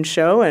our June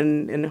show,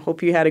 and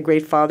hope you had a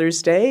great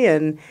Father's Day.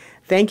 And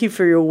thank you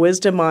for your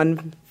wisdom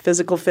on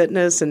physical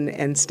fitness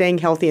and staying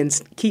healthy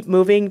and keep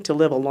moving to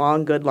live a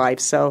long, good life.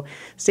 So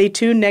stay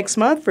tuned next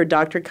month for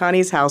Dr.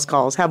 Connie's House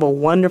Calls. Have a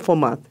wonderful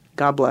month.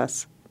 God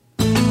bless.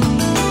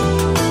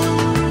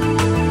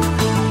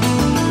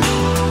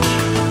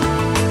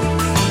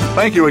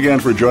 Thank you again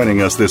for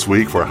joining us this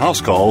week for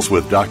House Calls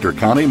with Dr.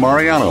 Connie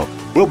Mariano.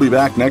 We'll be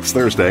back next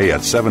Thursday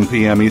at 7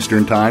 p.m.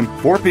 Eastern Time,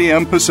 4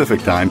 p.m.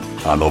 Pacific Time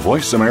on the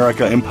Voice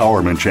America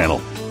Empowerment Channel.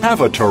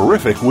 Have a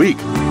terrific week.